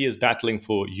 It maybe is battling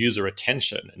for user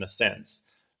attention in a sense,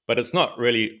 but it's not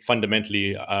really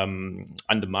fundamentally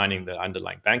undermining the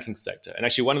underlying banking sector. And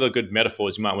actually, one of the good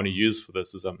metaphors you might want to use for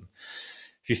this is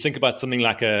if you think about something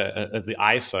like the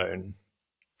iPhone,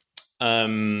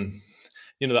 the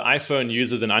iPhone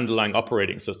uses an underlying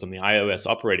operating system, the iOS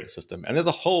operating system, and there's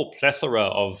a whole plethora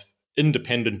of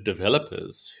independent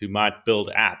developers who might build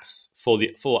apps for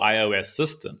iOS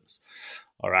systems.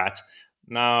 All right.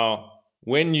 Now,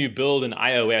 when you build an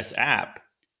iOS app,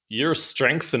 you're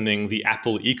strengthening the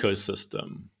Apple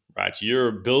ecosystem, right?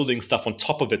 You're building stuff on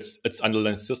top of its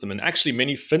underlying system. And actually,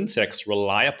 many fintechs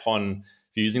rely upon,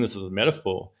 if you're using this as a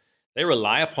metaphor, they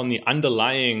rely upon the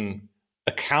underlying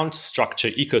account structure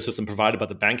ecosystem provided by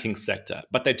the banking sector.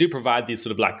 But they do provide these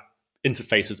sort of like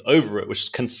interfaces over it,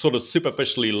 which can sort of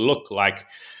superficially look like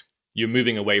you're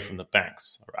moving away from the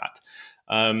banks, all right?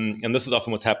 And this is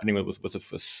often what's happening with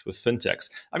fintechs.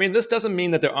 This doesn't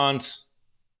mean that there aren't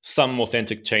some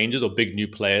authentic changes or big new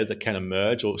players that can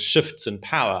emerge or shifts in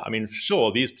power.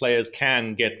 Sure, these players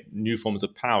can get new forms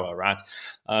of power, right?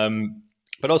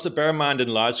 But also bear in mind, in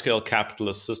large-scale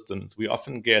capitalist systems, we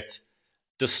often get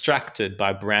distracted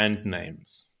by brand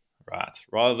names, right?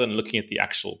 Rather than looking at the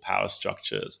actual power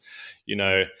structures,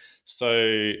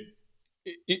 So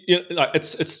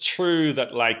it's true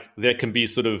that like there can be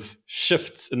sort of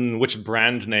shifts in which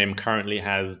brand name currently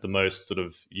has the most sort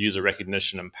of user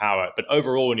recognition and power. But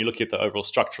overall, when you look at the overall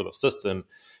structure of the system,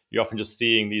 you're often just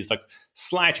seeing these like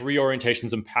slight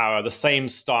reorientations in power. The same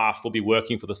staff will be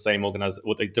working for the same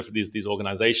these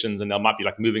organizations, and they might be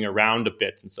like moving around a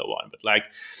bit and so on. But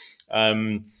like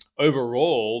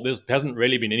overall, there hasn't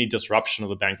really been any disruption of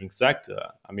the banking sector.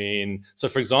 So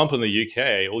for example, in the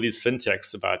UK, all these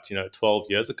fintechs about 12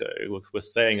 years ago were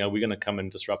saying, "Are we going to come and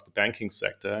disrupt the banking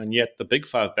sector?" And yet, the big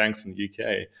five banks in the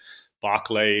UK,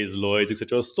 Barclays, Lloyds,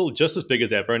 etc., are still just as big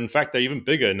as ever. In fact, they're even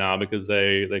bigger now because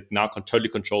they now totally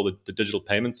control the digital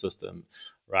payment system,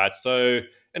 right? So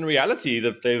in reality,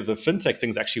 the fintech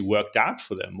things actually worked out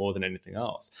for them more than anything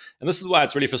else. And this is why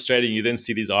it's really frustrating. You then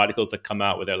see these articles that come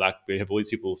out where they're like, we have all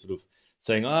these people sort of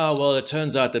saying, "Oh, well, it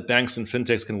turns out that banks and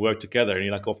fintechs can work together." And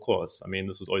you're like, of course.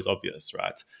 This was always obvious,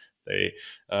 right?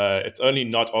 It's only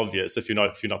not obvious if you're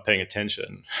not paying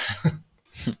attention.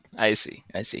 I see.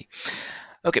 I see.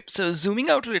 Okay, so zooming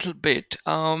out a little bit,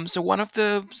 so one of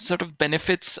the sort of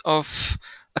benefits of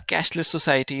a cashless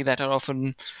society that are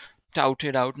often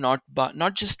touted out not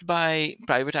just by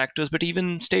private actors but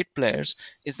even state players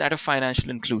is that of financial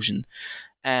inclusion.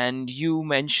 And you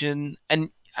mention, and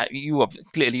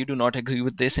clearly you do not agree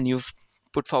with this, and you've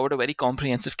put forward a very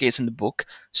comprehensive case in the book.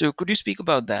 So could you speak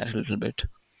about that a little bit?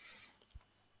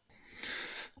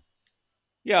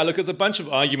 Yeah, look, there's a bunch of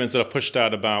arguments that are pushed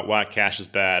out about why cash is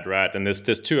bad, right? And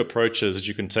there's two approaches that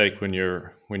you can take when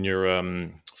you're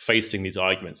facing these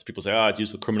arguments. People say, it's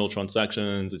used for criminal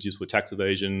transactions, it's used for tax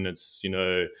evasion, it's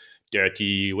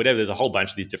dirty, whatever. There's a whole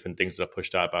bunch of these different things that are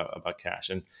pushed out about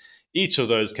cash, and each of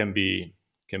those can be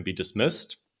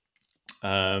dismissed.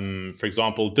 For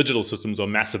example, digital systems are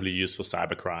massively used for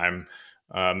cybercrime.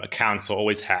 Accounts are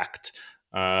always hacked.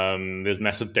 There's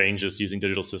massive dangers using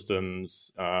digital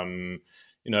systems.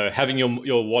 Having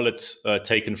your wallet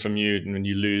taken from you when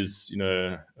you lose,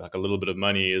 like a little bit of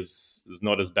money is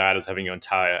not as bad as having your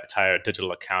entire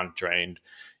digital account drained.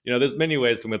 There's many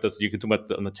ways to with this. You can talk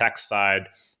about on the tax side.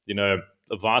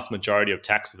 The vast majority of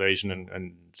tax evasion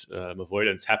and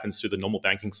avoidance happens through the normal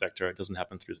banking sector. It doesn't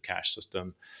happen through the cash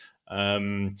system.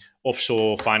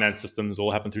 Offshore finance systems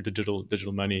all happen through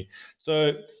digital money.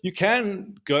 So you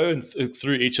can go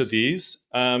through each of these.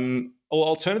 Or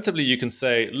alternatively, you can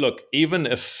say, look, even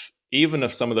if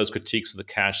some of those critiques of the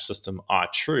cash system are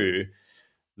true,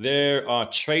 there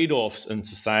are trade-offs in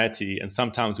society, and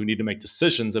sometimes we need to make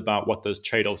decisions about what those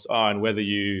trade-offs are and whether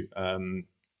you.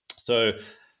 So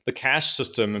the cash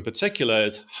system in particular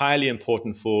is highly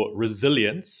important for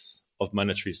resilience of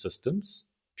monetary systems.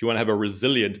 If you want to have a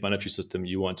resilient monetary system,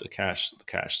 you want the cash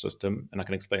system, and I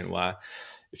can explain why.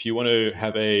 If you want to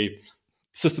have a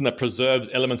system that preserves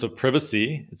elements of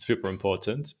privacy, it's super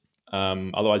important.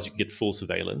 Otherwise, you can get full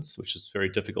surveillance, which is very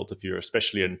difficult if you're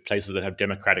especially in places that have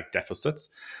democratic deficits.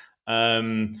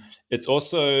 It's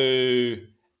also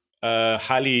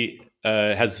highly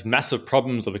has massive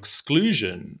problems of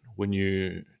exclusion when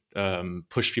you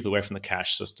push people away from the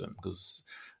cash system, because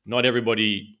not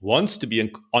everybody wants to be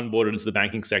onboarded into the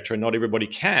banking sector, and not everybody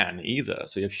can either.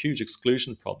 So you have huge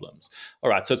exclusion problems.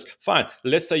 All right, so it's fine.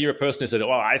 Let's say you're a person who said,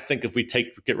 well, I think if we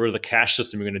get rid of the cash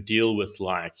system, we're going to deal with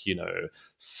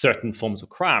certain forms of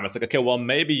crime. It's like, okay, well,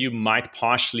 maybe you might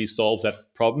partially solve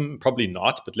that problem. Probably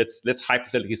not, but let's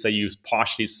hypothetically say you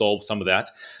partially solve some of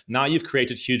that. Now you've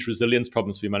created huge resilience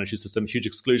problems for your monetary system, huge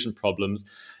exclusion problems.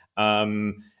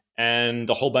 And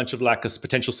a whole bunch of a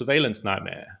potential surveillance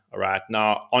nightmare. All right.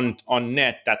 Now, on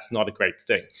net, that's not a great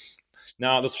thing.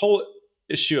 Now, this whole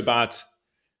issue about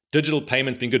digital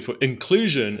payments being good for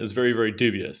inclusion is very, very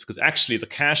dubious, because actually the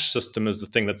cash system is the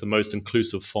thing that's the most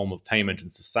inclusive form of payment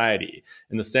in society,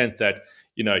 in the sense that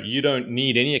you don't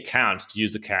need any account to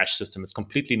use the cash system. It's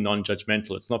completely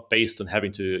non-judgmental. It's not based on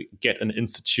having to get an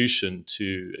institution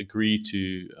to agree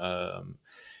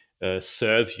to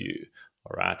serve you.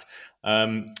 All right.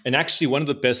 And actually, one of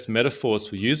the best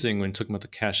metaphors we're using when talking about the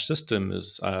cash system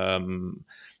is,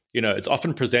 it's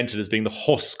often presented as being the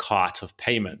horse cart of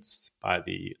payments. By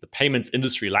the payments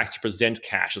industry likes to present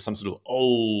cash as some sort of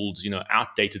old,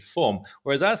 outdated form.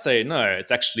 Whereas I say, no, it's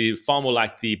actually far more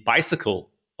like the bicycle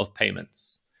of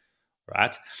payments,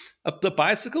 right? The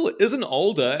bicycle is an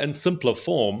older and simpler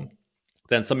form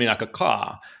than something like a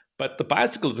car. But the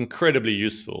bicycle is incredibly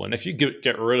useful. And if you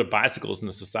get rid of bicycles in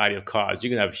the society of cars, you're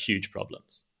going to have huge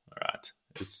problems. All right.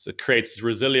 It creates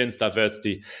resilience,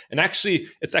 diversity. And actually,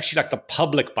 it's actually like the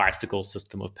public bicycle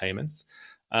system of payments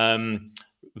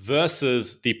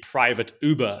versus the private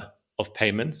Uber of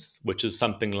payments, which is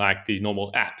something like the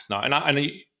normal apps. Now,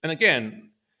 and again,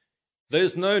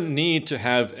 there's no need to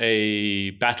have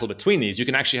a battle between these. You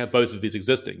can actually have both of these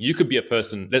existing. You could be a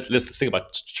person, let's think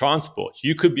about transport.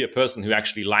 You could be a person who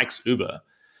actually likes Uber,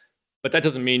 but that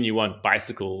doesn't mean you want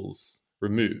bicycles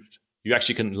removed. You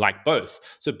actually can like both.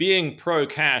 So being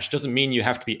pro-cash doesn't mean you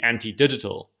have to be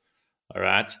anti-digital, all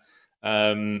right?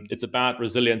 It's about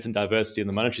resilience and diversity in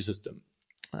the monetary system.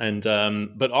 And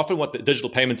but often what the digital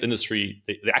payments industry,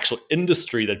 the actual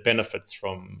industry that benefits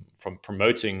from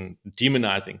promoting,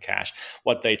 demonizing cash,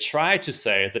 what they try to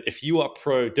say is that if you are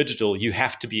pro-digital, you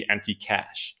have to be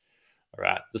anti-cash. All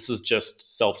right. This is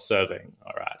just self-serving.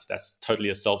 All right. That's totally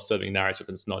a self-serving narrative,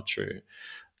 and it's not true.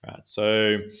 All right.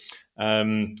 So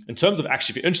in terms of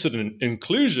actually, if you're interested in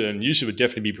inclusion, you should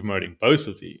definitely be promoting both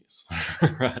of these,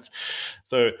 right?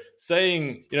 So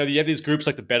saying, you have these groups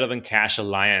like the Better Than Cash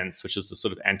Alliance, which is the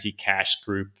sort of anti-cash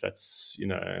group that's,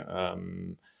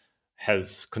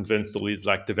 has convinced all these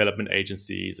like development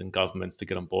agencies and governments to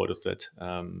get on board with it.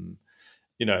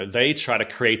 they try to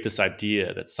create this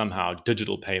idea that somehow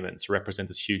digital payments represent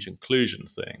this huge inclusion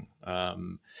thing.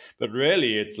 But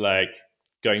really, it's like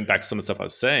going back to some of the stuff I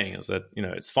was saying is that,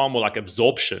 it's far more like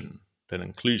absorption than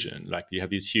inclusion. Like you have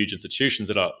these huge institutions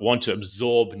that want to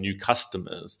absorb new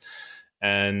customers.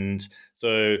 And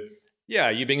so, yeah,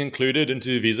 you're being included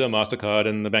into Visa, MasterCard,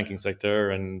 and the banking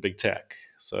sector and big tech.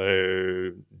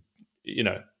 So,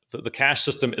 the cash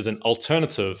system is an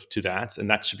alternative to that, and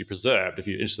that should be preserved if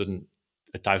you're interested in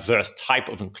a diverse type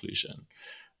of inclusion,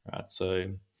 right? So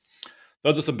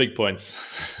those are some big points.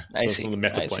 I see. Some of the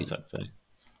meta points, I'd say.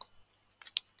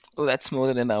 Oh, that's more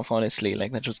than enough, honestly.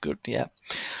 Like, that was good. Yeah.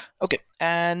 Okay.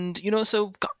 And,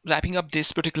 so wrapping up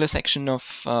this particular section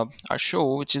of our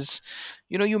show, which is,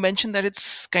 you mentioned that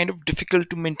it's kind of difficult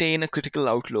to maintain a critical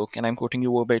outlook, and I'm quoting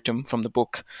you verbatim from the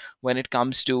book, when it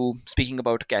comes to speaking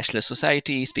about a cashless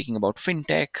society, speaking about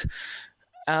fintech.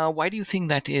 Why do you think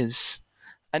that is?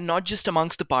 And not just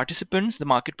amongst the participants, the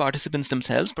market participants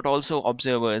themselves, but also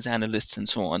observers, analysts, and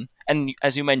so on. And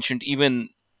as you mentioned, even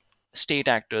state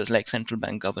actors like central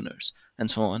bank governors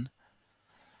and so on.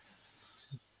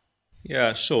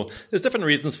 Yeah, sure. There's different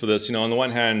reasons for this. On the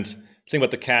one hand, the thing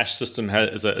about the cash system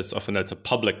is often it's a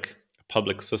public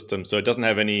system, so it doesn't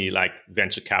have any like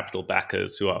venture capital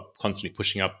backers who are constantly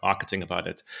pushing up marketing about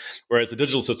it. Whereas the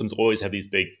digital systems always have these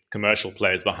big commercial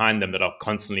players behind them that are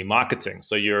constantly marketing.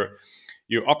 So you're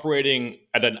operating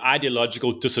at an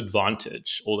ideological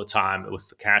disadvantage all the time with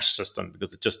the cash system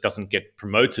because it just doesn't get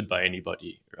promoted by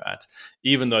anybody, right?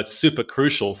 Even though it's super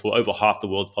crucial for over half the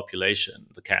world's population,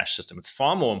 the cash system. It's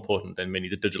far more important than many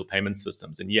of the digital payment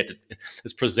systems, and yet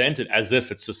it's presented as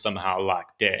if it's just somehow like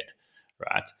dead,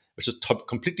 right? Which is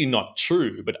completely not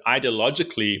true, but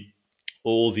ideologically,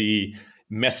 all the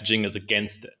messaging is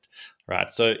against it, right?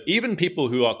 So even people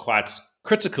who are quite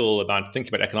critical about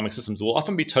thinking about economic systems will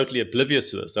often be totally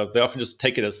oblivious to this. They often just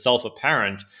take it as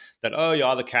self-apparent that, oh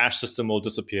yeah, the cash system will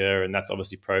disappear and that's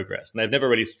obviously progress. And they've never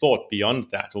really thought beyond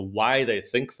that or why they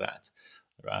think that,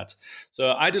 right?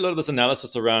 So I do a lot of this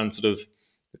analysis around sort of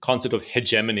the concept of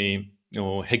hegemony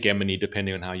or hegemony,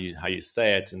 depending on how you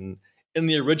say it. And in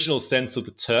the original sense of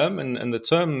the term, and the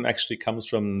term actually comes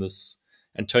from this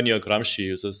Antonio Gramsci,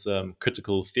 who's this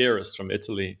critical theorist from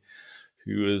Italy,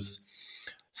 who is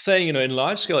saying, in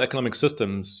large-scale economic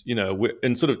systems,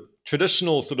 in sort of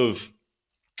traditional sort of,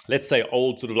 let's say,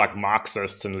 old sort of like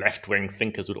Marxists and left-wing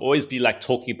thinkers would always be like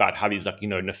talking about how these like,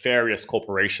 nefarious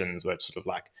corporations were sort of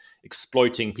like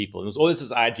exploiting people. And there's always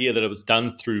this idea that it was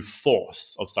done through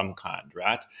force of some kind,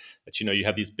 right? That, you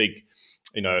have these big,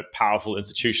 powerful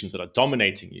institutions that are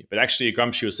dominating you. But actually,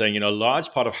 Gramsci was saying, a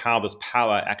large part of how this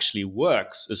power actually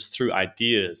works is through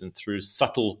ideas and through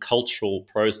subtle cultural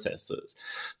processes.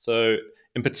 So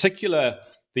in particular,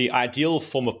 the ideal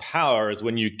form of power is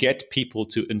when you get people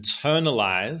to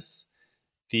internalize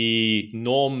the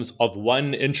norms of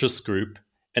one interest group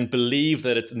and believe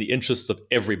that it's in the interests of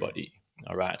everybody.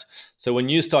 All right. So when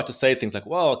you start to say things like,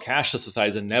 well, cashless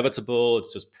society is inevitable,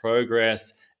 it's just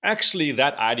progress, actually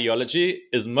that ideology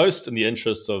is most in the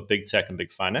interests of big tech and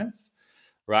big finance.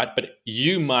 Right? But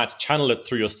you might channel it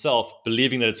through yourself,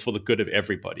 believing that it's for the good of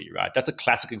everybody, right? That's a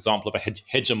classic example of a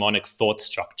hegemonic thought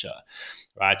structure,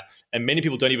 right? And many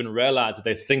people don't even realize that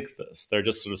they think this. They're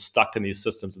just sort of stuck in these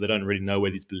systems and they don't really know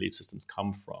where these belief systems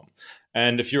come from.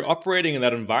 And if you're operating in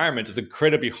that environment, it's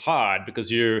incredibly hard because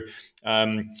you're,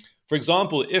 for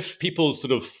example, if people's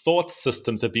sort of thought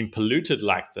systems have been polluted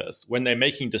like this, when they're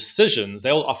making decisions,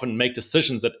 they'll often make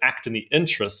decisions that act in the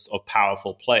interests of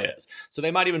powerful players. So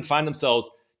they might even find themselves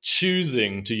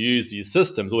choosing to use these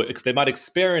systems, or they might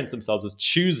experience themselves as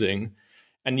choosing,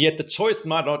 and yet the choice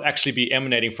might not actually be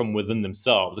emanating from within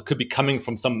themselves. It could be coming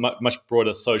from some much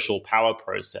broader social power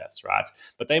process, right?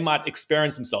 But they might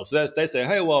experience themselves. So they say,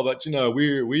 hey, well, but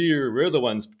we're the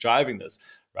ones driving this,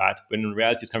 right? When in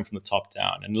reality, it's coming from the top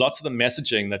down. And lots of the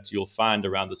messaging that you'll find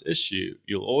around this issue,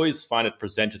 you'll always find it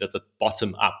presented as a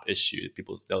bottom-up issue.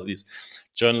 These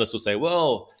journalists will say,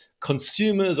 well,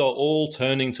 consumers are all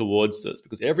turning towards this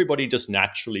because everybody just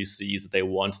naturally sees that they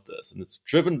want this, and it's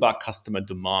driven by customer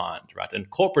demand, right? And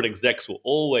corporate execs will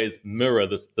always mirror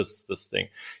this thing.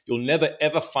 You'll never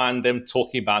ever find them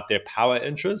talking about their power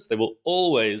interests. They'll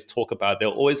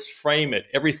always frame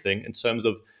everything in terms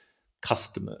of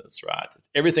customers, right?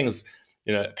 Everything is,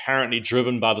 apparently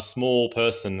driven by the small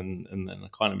person in an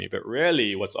economy. But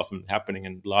really what's often happening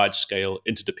in large-scale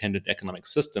interdependent economic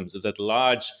systems is that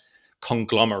large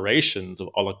conglomerations of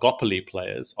oligopoly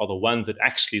players are the ones that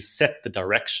actually set the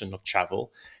direction of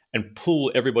travel and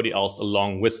pull everybody else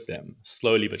along with them,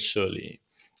 slowly but surely,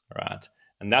 right?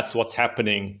 And that's what's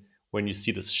happening when you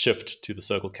see this shift to the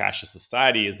so-called cashless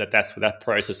society is that's where that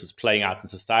process is playing out in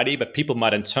society, but people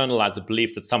might internalize a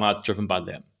belief that somehow it's driven by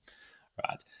them,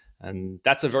 right? And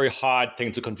that's a very hard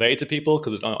thing to convey to people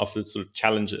because it often sort of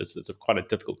challenges. It's quite a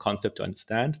difficult concept to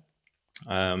understand.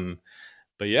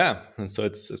 But yeah, and so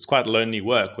it's quite lonely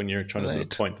work when you're trying to sort of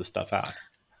point this stuff out.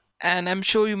 And I'm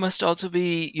sure you must also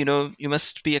be, you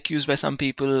must be accused by some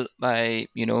people by,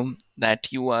 that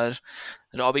you are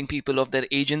robbing people of their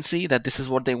agency, that this is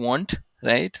what they want,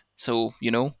 right? So,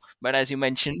 but as you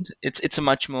mentioned, it's a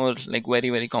much more like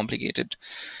very, very complicated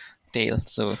tale.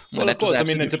 So, well, of course, I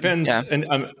mean, it depends. Yeah.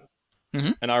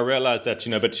 And I realize that,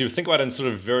 but you think about it in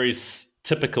sort of very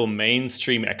typical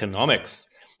mainstream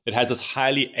economics, it has this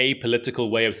highly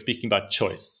apolitical way of speaking about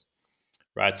choice.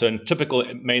 Right. So in typical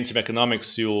mainstream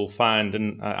economics, you'll find,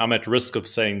 and I'm at risk of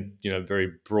saying, very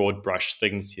broad brush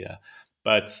things here,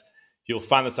 but you'll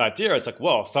find this idea. It's like,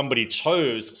 well, somebody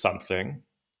chose something,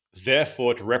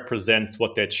 therefore it represents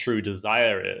what their true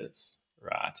desire is.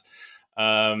 Right.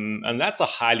 And that's a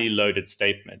highly loaded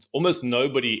statement. Almost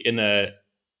nobody in a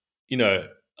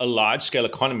large scale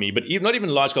economy, but not even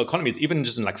large scale economies, even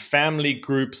just in like family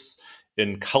groups,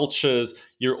 in cultures,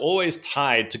 you're always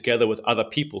tied together with other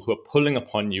people who are pulling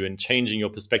upon you and changing your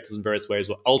perspectives in various ways,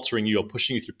 or altering you or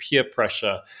pushing you through peer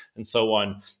pressure and so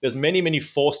on. There's many, many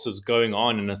forces going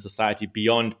on in a society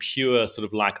beyond pure sort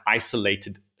of like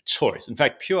isolated choice. In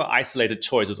fact, pure isolated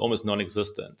choice is almost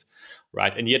non-existent,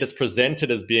 right? And yet it's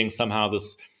presented as being somehow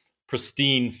this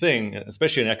pristine thing,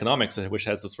 especially in economics, which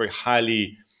has this very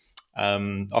highly,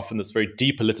 often this very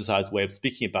depoliticized way of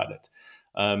speaking about it.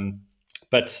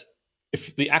 But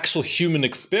if the actual human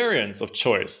experience of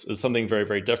choice is something very,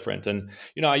 very different. And,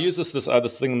 I use this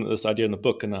idea in the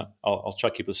book, and I'll try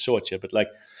to keep this short here, but like,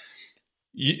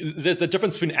 there's a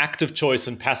difference between active choice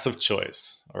and passive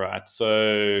choice, all right?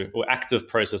 So, or active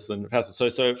process and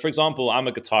passive. So for example, I'm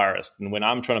a guitarist, and when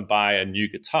I'm trying to buy a new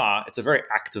guitar, it's a very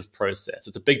active process.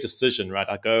 It's a big decision, right?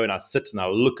 I go and I sit and I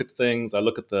look at things. I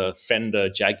look at the Fender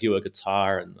Jaguar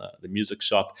guitar in the music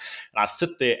shop, and I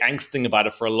sit there angsting about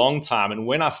it for a long time. And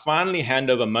when I finally hand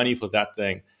over money for that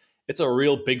thing, it's a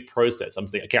real big process. I'm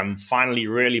saying, okay, I'm finally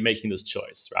really making this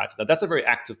choice, right? Now, that's a very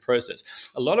active process.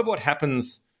 A lot of what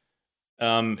happens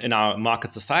in our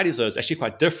market societies, though, is actually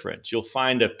quite different. You'll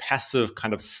find a passive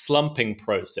kind of slumping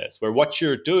process where what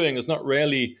you're doing is not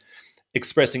really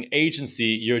expressing agency.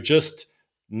 You're just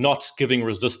not giving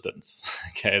resistance.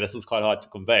 Okay, this is quite hard to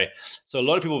convey. So a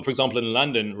lot of people, for example, in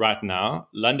London right now,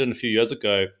 London a few years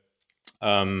ago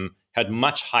had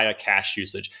much higher cash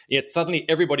usage. Yet suddenly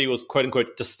everybody was, quote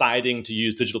unquote, deciding to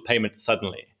use digital payment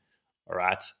suddenly. All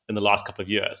right, in the last couple of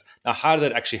years. Now, how did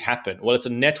that actually happen? Well, it's a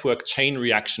network chain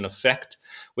reaction effect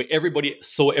where everybody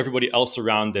saw everybody else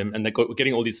around them, and they were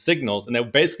getting all these signals, and they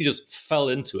basically just fell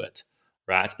into it,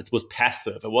 right? It was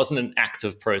passive. It wasn't an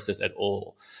active process at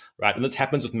all, right? And this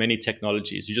happens with many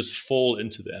technologies. You just fall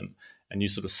into them, and you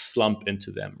sort of slump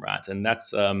into them, right? And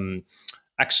that's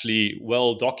actually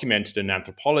well documented in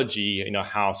anthropology,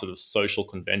 how sort of social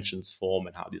conventions form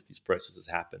and how these processes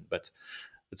happen. But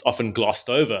it's often glossed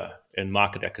over in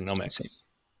market economics.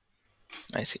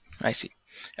 I see.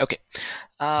 Okay.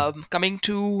 Coming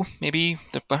to maybe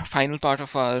the final part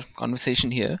of our conversation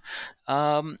here,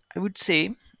 I would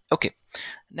say, okay,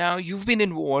 now you've been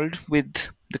involved with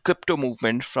the crypto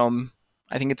movement from,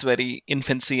 I think it's very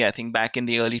infancy, I think back in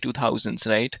the early 2000s,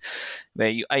 right? Where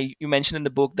you mentioned in the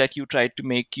book that you tried to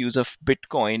make use of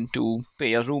Bitcoin to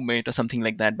pay a roommate or something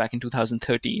like that back in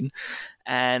 2013.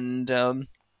 And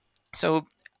so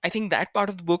I think that part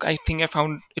of the book, I think I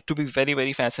found it to be very,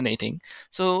 very fascinating.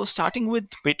 So starting with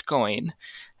Bitcoin,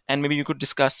 and maybe you could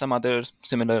discuss some other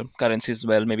similar currencies as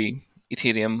well, maybe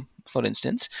Ethereum, for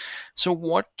instance. So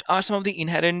what are some of the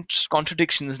inherent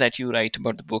contradictions that you write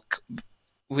about the book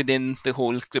within the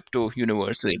whole crypto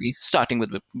universe, really, starting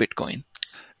with Bitcoin?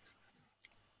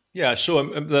 Yeah,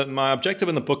 sure. My objective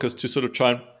in the book is to sort of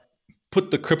try and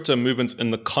put the crypto movements in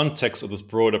the context of this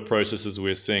broader processes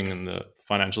we're seeing in the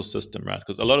financial system, right?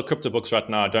 Because a lot of crypto books right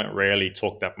now don't really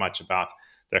talk that much about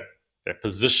their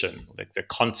position, like their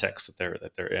context that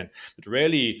they're in. But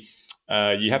really,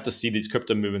 you have to see these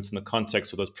crypto movements in the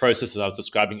context of those processes I was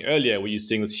describing earlier, where you're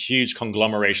seeing these huge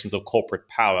conglomerations of corporate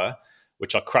power,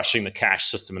 which are crushing the cash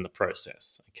system in the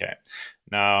process. Okay,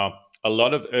 now a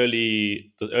lot of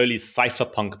the early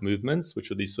cypherpunk movements, which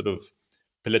were these sort of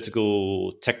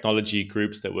political technology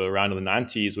groups that were around in the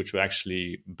 90s, which were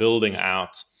actually building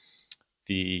out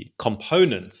the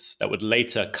components that would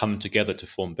later come together to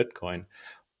form Bitcoin.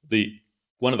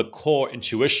 One of the core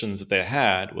intuitions that they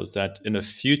had was that in a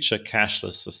future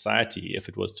cashless society, if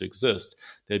it was to exist,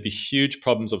 there'd be huge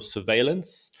problems of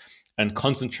surveillance and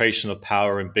concentration of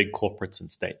power in big corporates and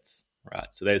states,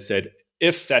 right? So they said,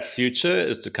 if that future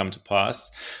is to come to pass,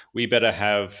 we better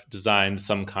have designed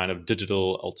some kind of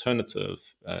digital alternative,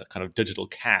 kind of digital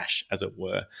cash, as it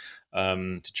were,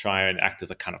 to try and act as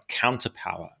a kind of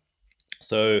counterpower.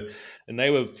 So, and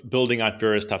they were building out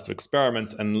various types of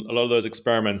experiments, and a lot of those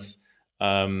experiments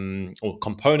or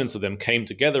components of them came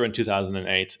together in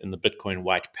 2008 in the Bitcoin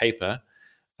white paper,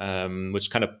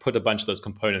 which kind of put a bunch of those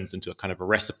components into a kind of a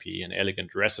recipe, an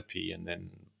elegant recipe, and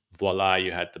then voila,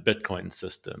 you had the Bitcoin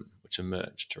system, which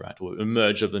emerged, right? Or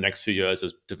emerged over the next few years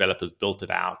as developers built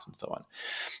it out and so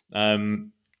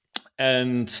on.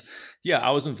 And yeah,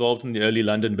 I was involved in the early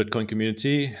London Bitcoin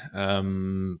community,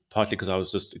 partly because I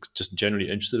was just generally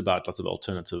interested about lots of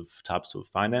alternative types of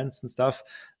finance and stuff.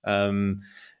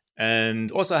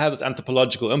 And also I have this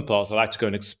anthropological impulse. I like to go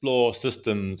and explore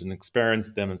systems and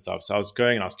experience them and stuff. So I was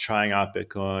going and I was trying out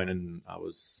Bitcoin, and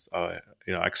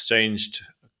I exchanged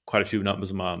quite a few numbers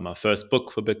of my first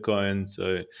book for Bitcoin.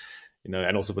 So,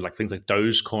 and also with like things like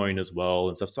Dogecoin as well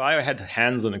and stuff. So I had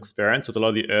hands-on experience with a lot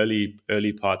of the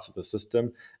early parts of the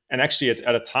system. And actually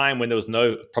at a time when there was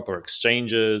no proper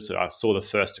exchanges, so I saw the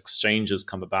first exchanges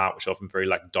come about, which are often very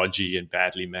like dodgy and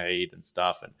badly made and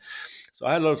stuff. And so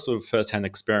I had a lot of sort of first-hand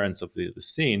experience of the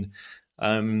scene.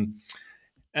 But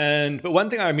one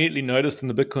thing I immediately noticed in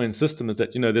the Bitcoin system is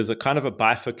that, there's a kind of a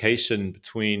bifurcation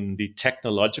between the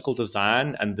technological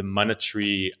design and the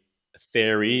monetary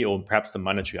theory, or perhaps the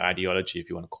monetary ideology, if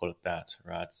you want to call it that,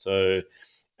 right? So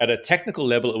at a technical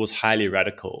level, it was highly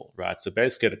radical, right? So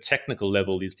basically at a technical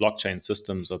level, these blockchain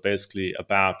systems are basically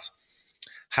about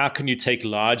how can you take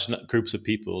large groups of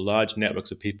people, large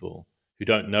networks of people who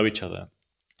don't know each other,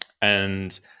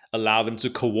 and allow them to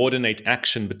coordinate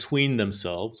action between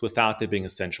themselves without there being a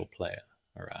central player.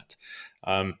 All right.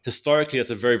 Historically, that's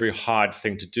a very, very hard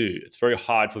thing to do. It's very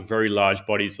hard for very large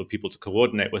bodies of people to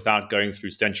coordinate without going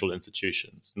through central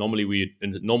institutions. Normally,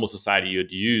 in normal society,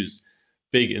 you'd use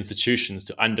big institutions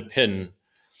to underpin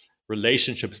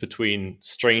relationships between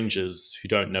strangers who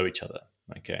don't know each other.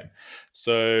 Okay,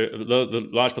 so the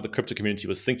large part of the crypto community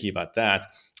was thinking about that.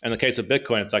 In the case of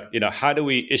Bitcoin, it's like, how do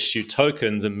we issue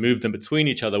tokens and move them between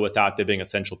each other without there being a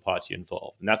central party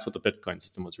involved? And that's what the Bitcoin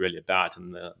system was really about.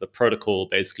 And the protocol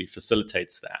basically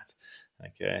facilitates that.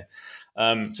 Okay,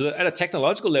 so at a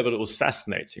technological level, it was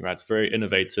fascinating, right? It's very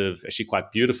innovative, actually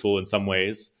quite beautiful in some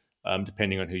ways,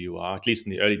 depending on who you are. At least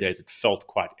in the early days, it felt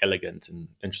quite elegant and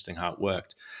interesting how it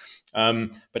worked.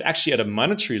 But actually, at a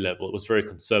monetary level, it was very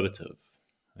conservative.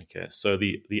 Okay, so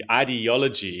the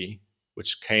ideology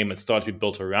which came and started to be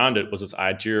built around it was this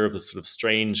idea of a sort of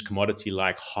strange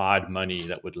commodity-like hard money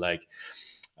that would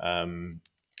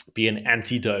be an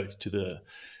antidote to the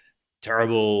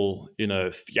terrible,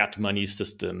 fiat money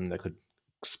system that could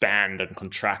expand and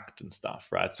contract and stuff,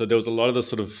 right? So there was a lot of the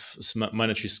sort of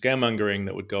monetary scaremongering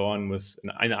that would go on with,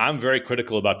 and I'm very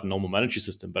critical about the normal monetary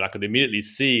system, but I could immediately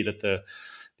see that the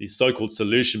so-called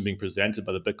solution being presented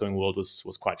by the Bitcoin world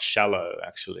was quite shallow,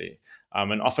 actually,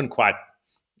 and often quite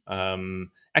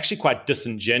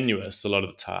disingenuous a lot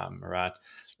of the time, right?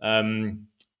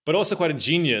 But also quite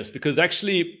ingenious, because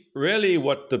actually, really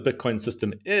what the Bitcoin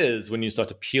system is, when you start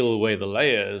to peel away the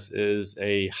layers, is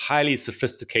a highly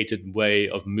sophisticated way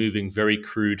of moving very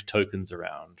crude tokens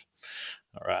around,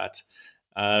 all right?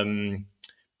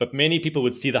 But many people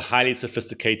would see the highly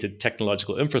sophisticated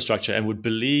technological infrastructure and would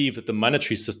believe that the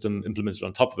monetary system implemented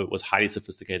on top of it was highly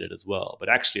sophisticated as well. But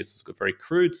actually, it's a very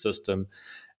crude system.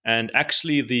 And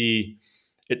actually,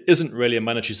 it isn't really a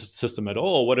monetary system at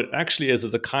all. What it actually is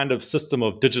a kind of system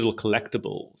of digital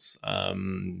collectibles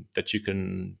that you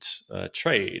can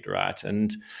trade, right?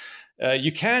 And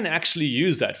you can actually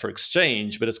use that for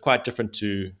exchange, but it's quite different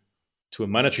to a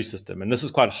monetary system. And this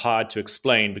is quite hard to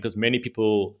explain, because many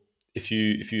people, if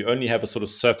you only have a sort of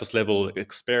surface level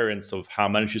experience of how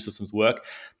monetary systems work,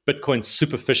 Bitcoin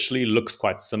superficially looks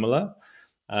quite similar.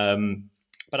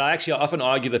 But I actually often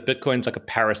argue that Bitcoin's like a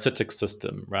parasitic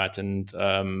system, right? And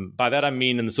by that I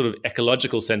mean in the sort of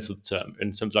ecological sense of the term,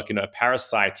 in terms of like, a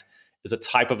parasite is a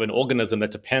type of an organism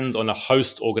that depends on a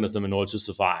host organism in order to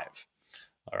survive.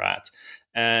 All right.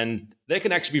 And they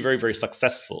can actually be very, very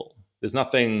successful. There's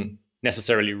nothing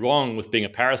necessarily wrong with being a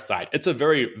parasite. It's a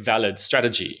very valid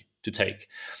strategy to take.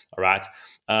 All right.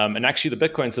 And actually, the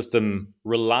Bitcoin system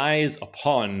relies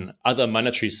upon other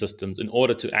monetary systems in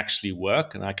order to actually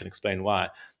work. And I can explain why.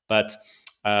 But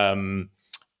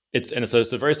it's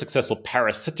a very successful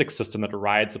parasitic system that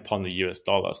rides upon the US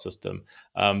dollar system.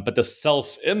 But the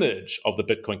self-image of the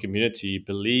Bitcoin community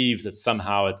believes that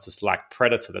somehow it's this like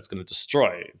predator that's going to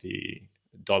destroy the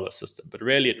dollar system. But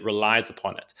really, it relies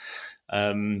upon it.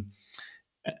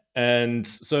 And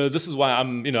so this is why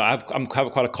I'm have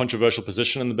quite a controversial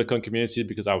position in the Bitcoin community,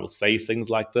 because I will say things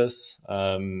like this.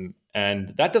 And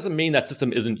that doesn't mean that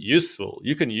system isn't useful.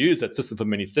 You can use that system for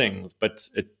many things, but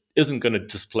it isn't going to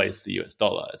displace the US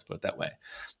dollar, let's put it that way.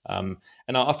 And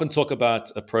I often talk about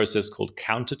a process called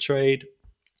counter trade,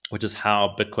 which is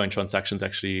how Bitcoin transactions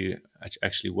actually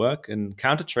work. And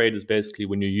counter trade is basically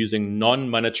when you're using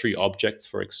non-monetary objects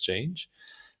for exchange.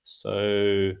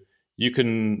 So you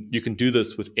can do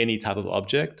this with any type of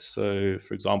object. So,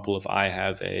 for example, if I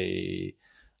have a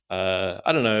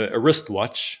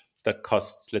wristwatch that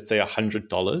costs, let's say,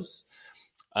 $100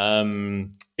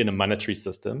 in a monetary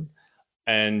system,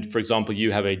 and for example,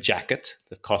 you have a jacket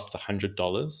that costs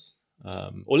 $100,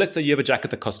 or let's say you have a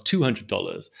jacket that costs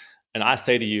 $200, and I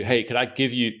say to you, hey, could I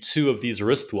give you 2 of these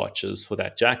wristwatches for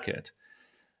that jacket?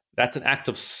 That's an act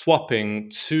of swapping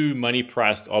 2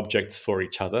 money-priced objects for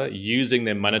each other, using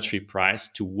their monetary price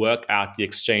to work out the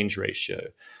exchange ratio,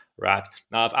 right?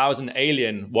 Now, if I was an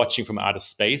alien watching from outer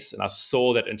space and I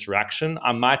saw that interaction,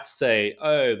 I might say,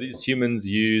 oh, these humans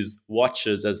use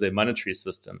watches as their monetary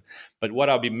system. But what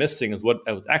I'll be missing is what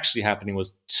was actually happening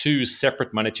was 2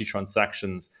 separate monetary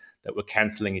transactions that were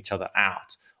canceling each other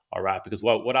out, all right? Because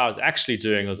what I was actually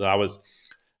doing was I was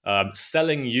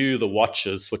selling you the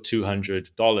watches for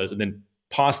 $200 and then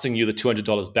passing you the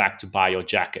 $200 back to buy your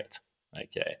jacket.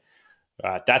 Okay.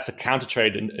 That's a counter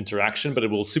trade interaction, but it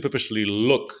will superficially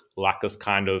look like this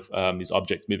kind of these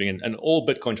objects moving in. And all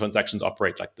Bitcoin transactions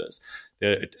operate like this.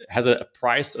 It has a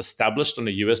price established on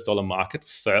the US dollar market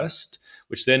first,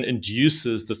 which then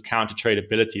induces this counter trade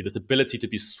ability, this ability to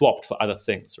be swapped for other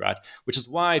things, right? Which is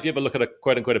why if you ever look at a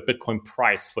quote unquote a Bitcoin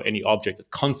price for any object, it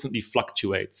constantly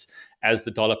fluctuates as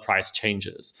the dollar price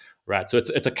changes, right? So it's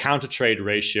a counter trade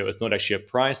ratio. It's not actually a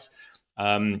price.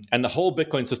 And the whole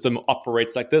Bitcoin system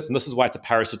operates like this, and this is why it's a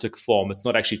parasitic form. It's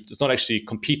not actually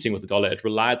competing with the dollar. It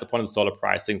relies upon its dollar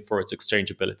pricing for its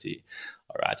exchangeability.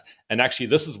 All right, and actually,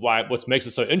 this is why what makes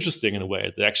it so interesting in a way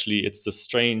is that actually it's this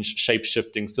strange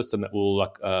shape-shifting system that will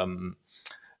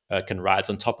can ride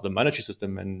on top of the monetary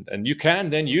system, and you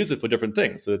can then use it for different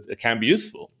things. So it can be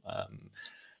useful.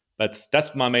 But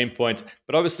that's my main point.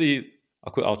 But obviously,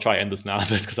 I'll try to end this now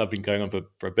because I've been going on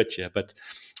for a bit here. But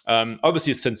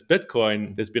obviously, since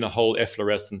Bitcoin, there's been a whole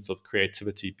efflorescence of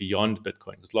creativity beyond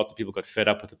Bitcoin, because lots of people got fed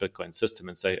up with the Bitcoin system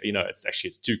and say,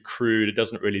 it's too crude, it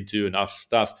doesn't really do enough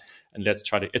stuff, and let's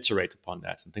try to iterate upon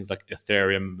that. And things like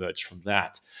Ethereum emerged from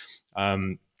that.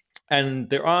 And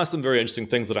there are some very interesting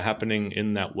things that are happening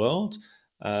in that world.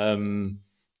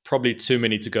 Probably too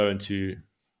many to go into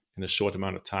in a short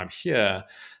amount of time here.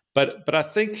 But I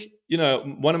think,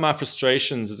 one of my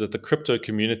frustrations is that the crypto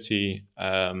community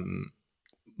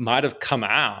might have come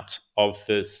out of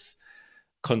this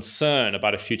concern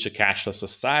about a future cashless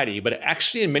society, but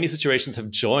actually in many situations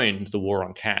have joined the war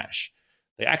on cash.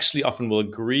 They actually often will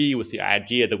agree with the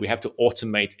idea that we have to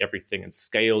automate everything and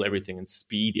scale everything and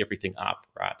speed everything up,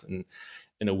 right? And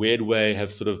in a weird way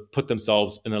have sort of put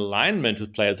themselves in alignment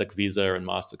with players like Visa and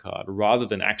MasterCard, rather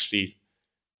than actually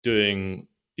doing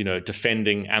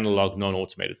defending analog,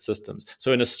 non-automated systems.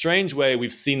 So in a strange way,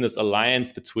 we've seen this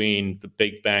alliance between the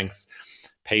big banks,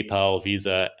 PayPal,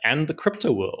 Visa, and the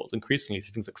crypto world increasingly,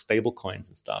 things like stable coins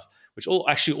and stuff, which all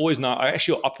actually always now are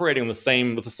actually operating with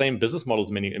the same business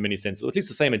models in many senses, or at least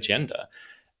the same agenda.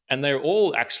 And they're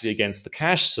all actually against the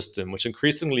cash system, which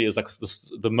increasingly is like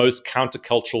the most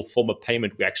countercultural form of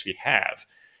payment we actually have,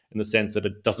 in the sense that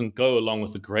it doesn't go along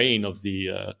with the grain of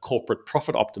the corporate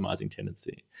profit optimizing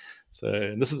tendency.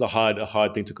 So this is a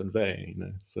hard thing to convey,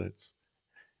 So it's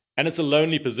a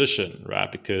lonely position, right?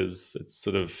 Because it's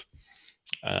sort of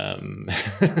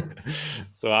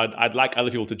so I'd like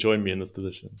other people to join me in this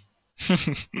position.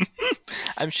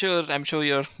 I'm sure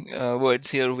your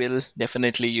words here will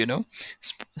definitely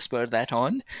spur that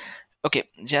on. Okay,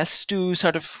 just to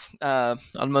sort of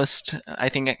almost, I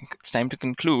think it's time to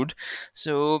conclude.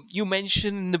 So you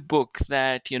mentioned in the book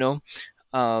that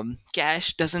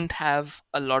cash doesn't have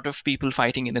a lot of people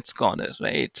fighting in its corner,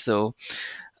 right? So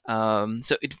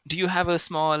do you have a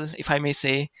small, if I may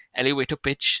say, elevator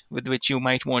pitch with which you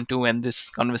might want to end this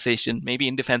conversation, maybe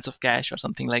in defense of cash or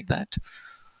something like that?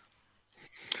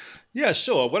 Yeah,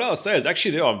 sure. What I'll say is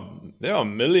actually there are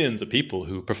millions of people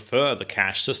who prefer the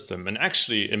cash system, and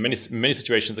actually in many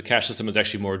situations the cash system is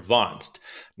actually more advanced.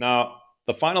 Now,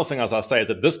 the final thing I'll say is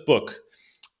that this book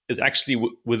is actually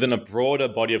within a broader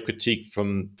body of critique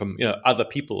from other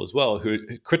people as well, who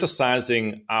are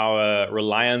criticizing our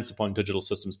reliance upon digital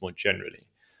systems more generally.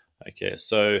 Okay,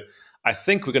 so I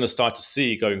think we're going to start to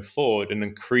see going forward an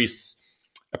increased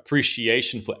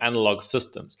appreciation for analog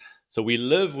systems. So we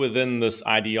live within this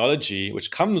ideology,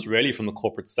 which comes really from the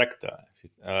corporate sector,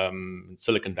 in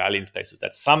Silicon Valley and spaces,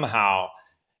 that somehow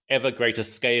ever greater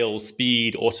scale,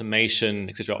 speed, automation,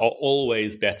 etc., are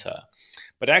always better.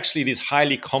 But actually, these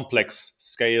highly complex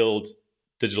scaled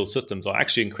digital systems are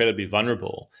actually incredibly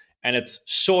vulnerable. And it's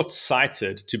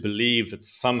short-sighted to believe that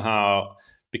somehow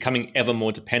becoming ever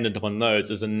more dependent upon those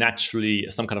is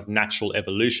some kind of natural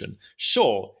evolution.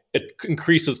 Sure, it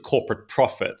increases corporate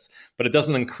profits, but it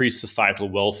doesn't increase societal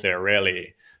welfare,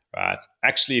 really. Right?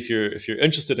 Actually, if you're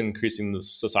interested in increasing the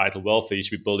societal welfare, you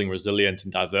should be building resilient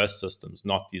and diverse systems,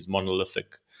 not these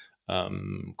monolithic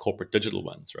corporate digital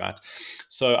ones, right?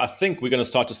 So I think we're going to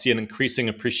start to see an increasing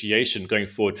appreciation going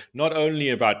forward, not only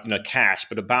about cash,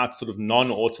 but about sort of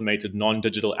non-automated,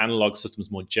 non-digital analog systems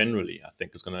more generally. I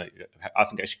think actually going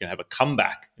to have a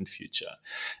comeback in future,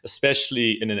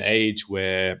 especially in an age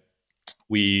where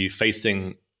we're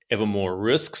facing ever more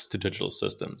risks to digital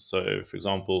systems. So, for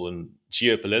example, in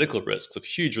geopolitical risks, of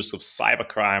huge risks of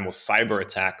cybercrime or cyber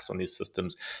attacks on these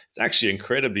systems, it's actually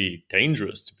incredibly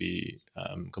dangerous to be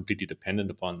completely dependent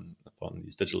upon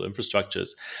these digital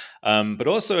infrastructures. But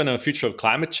also in a future of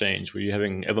climate change, where you're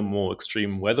having ever more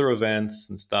extreme weather events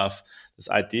and stuff, this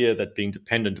idea that being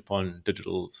dependent upon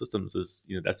digital systems is,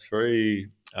 that's it's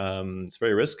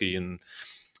very risky. And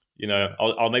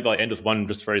I'll end with one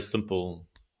just very simple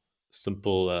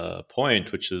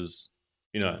point, which is,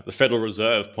 the Federal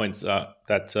Reserve points out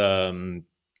that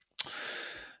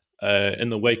in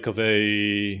the wake of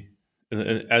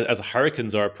as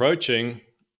hurricanes are approaching,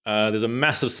 there's a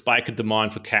massive spike in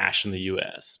demand for cash in the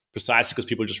US, precisely because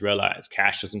people just realize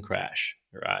cash doesn't crash,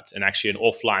 right? And actually an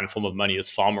offline form of money is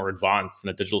far more advanced than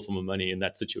a digital form of money in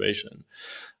that situation,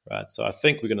 right? So I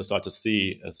think we're going to start to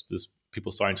see, as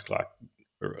people starting to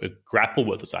grapple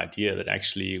with this idea that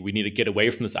actually we need to get away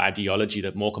from this ideology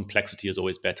that more complexity is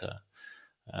always better,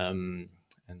 and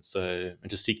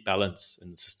to seek balance in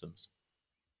the systems.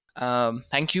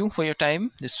 Thank you for your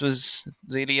time. This was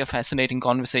really a fascinating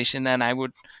conversation, and I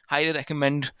would highly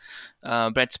recommend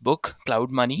Brett's book,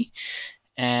 Cloud Money.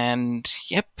 And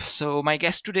so my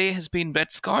guest today has been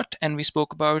Brett Scott, and we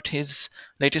spoke about his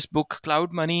latest book,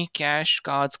 Cloud Money, Cash,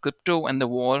 Cards, Crypto, and the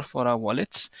War for Our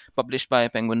Wallets, published by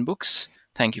Penguin Books.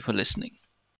 Thank you for listening.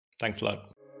 Thanks a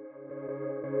lot.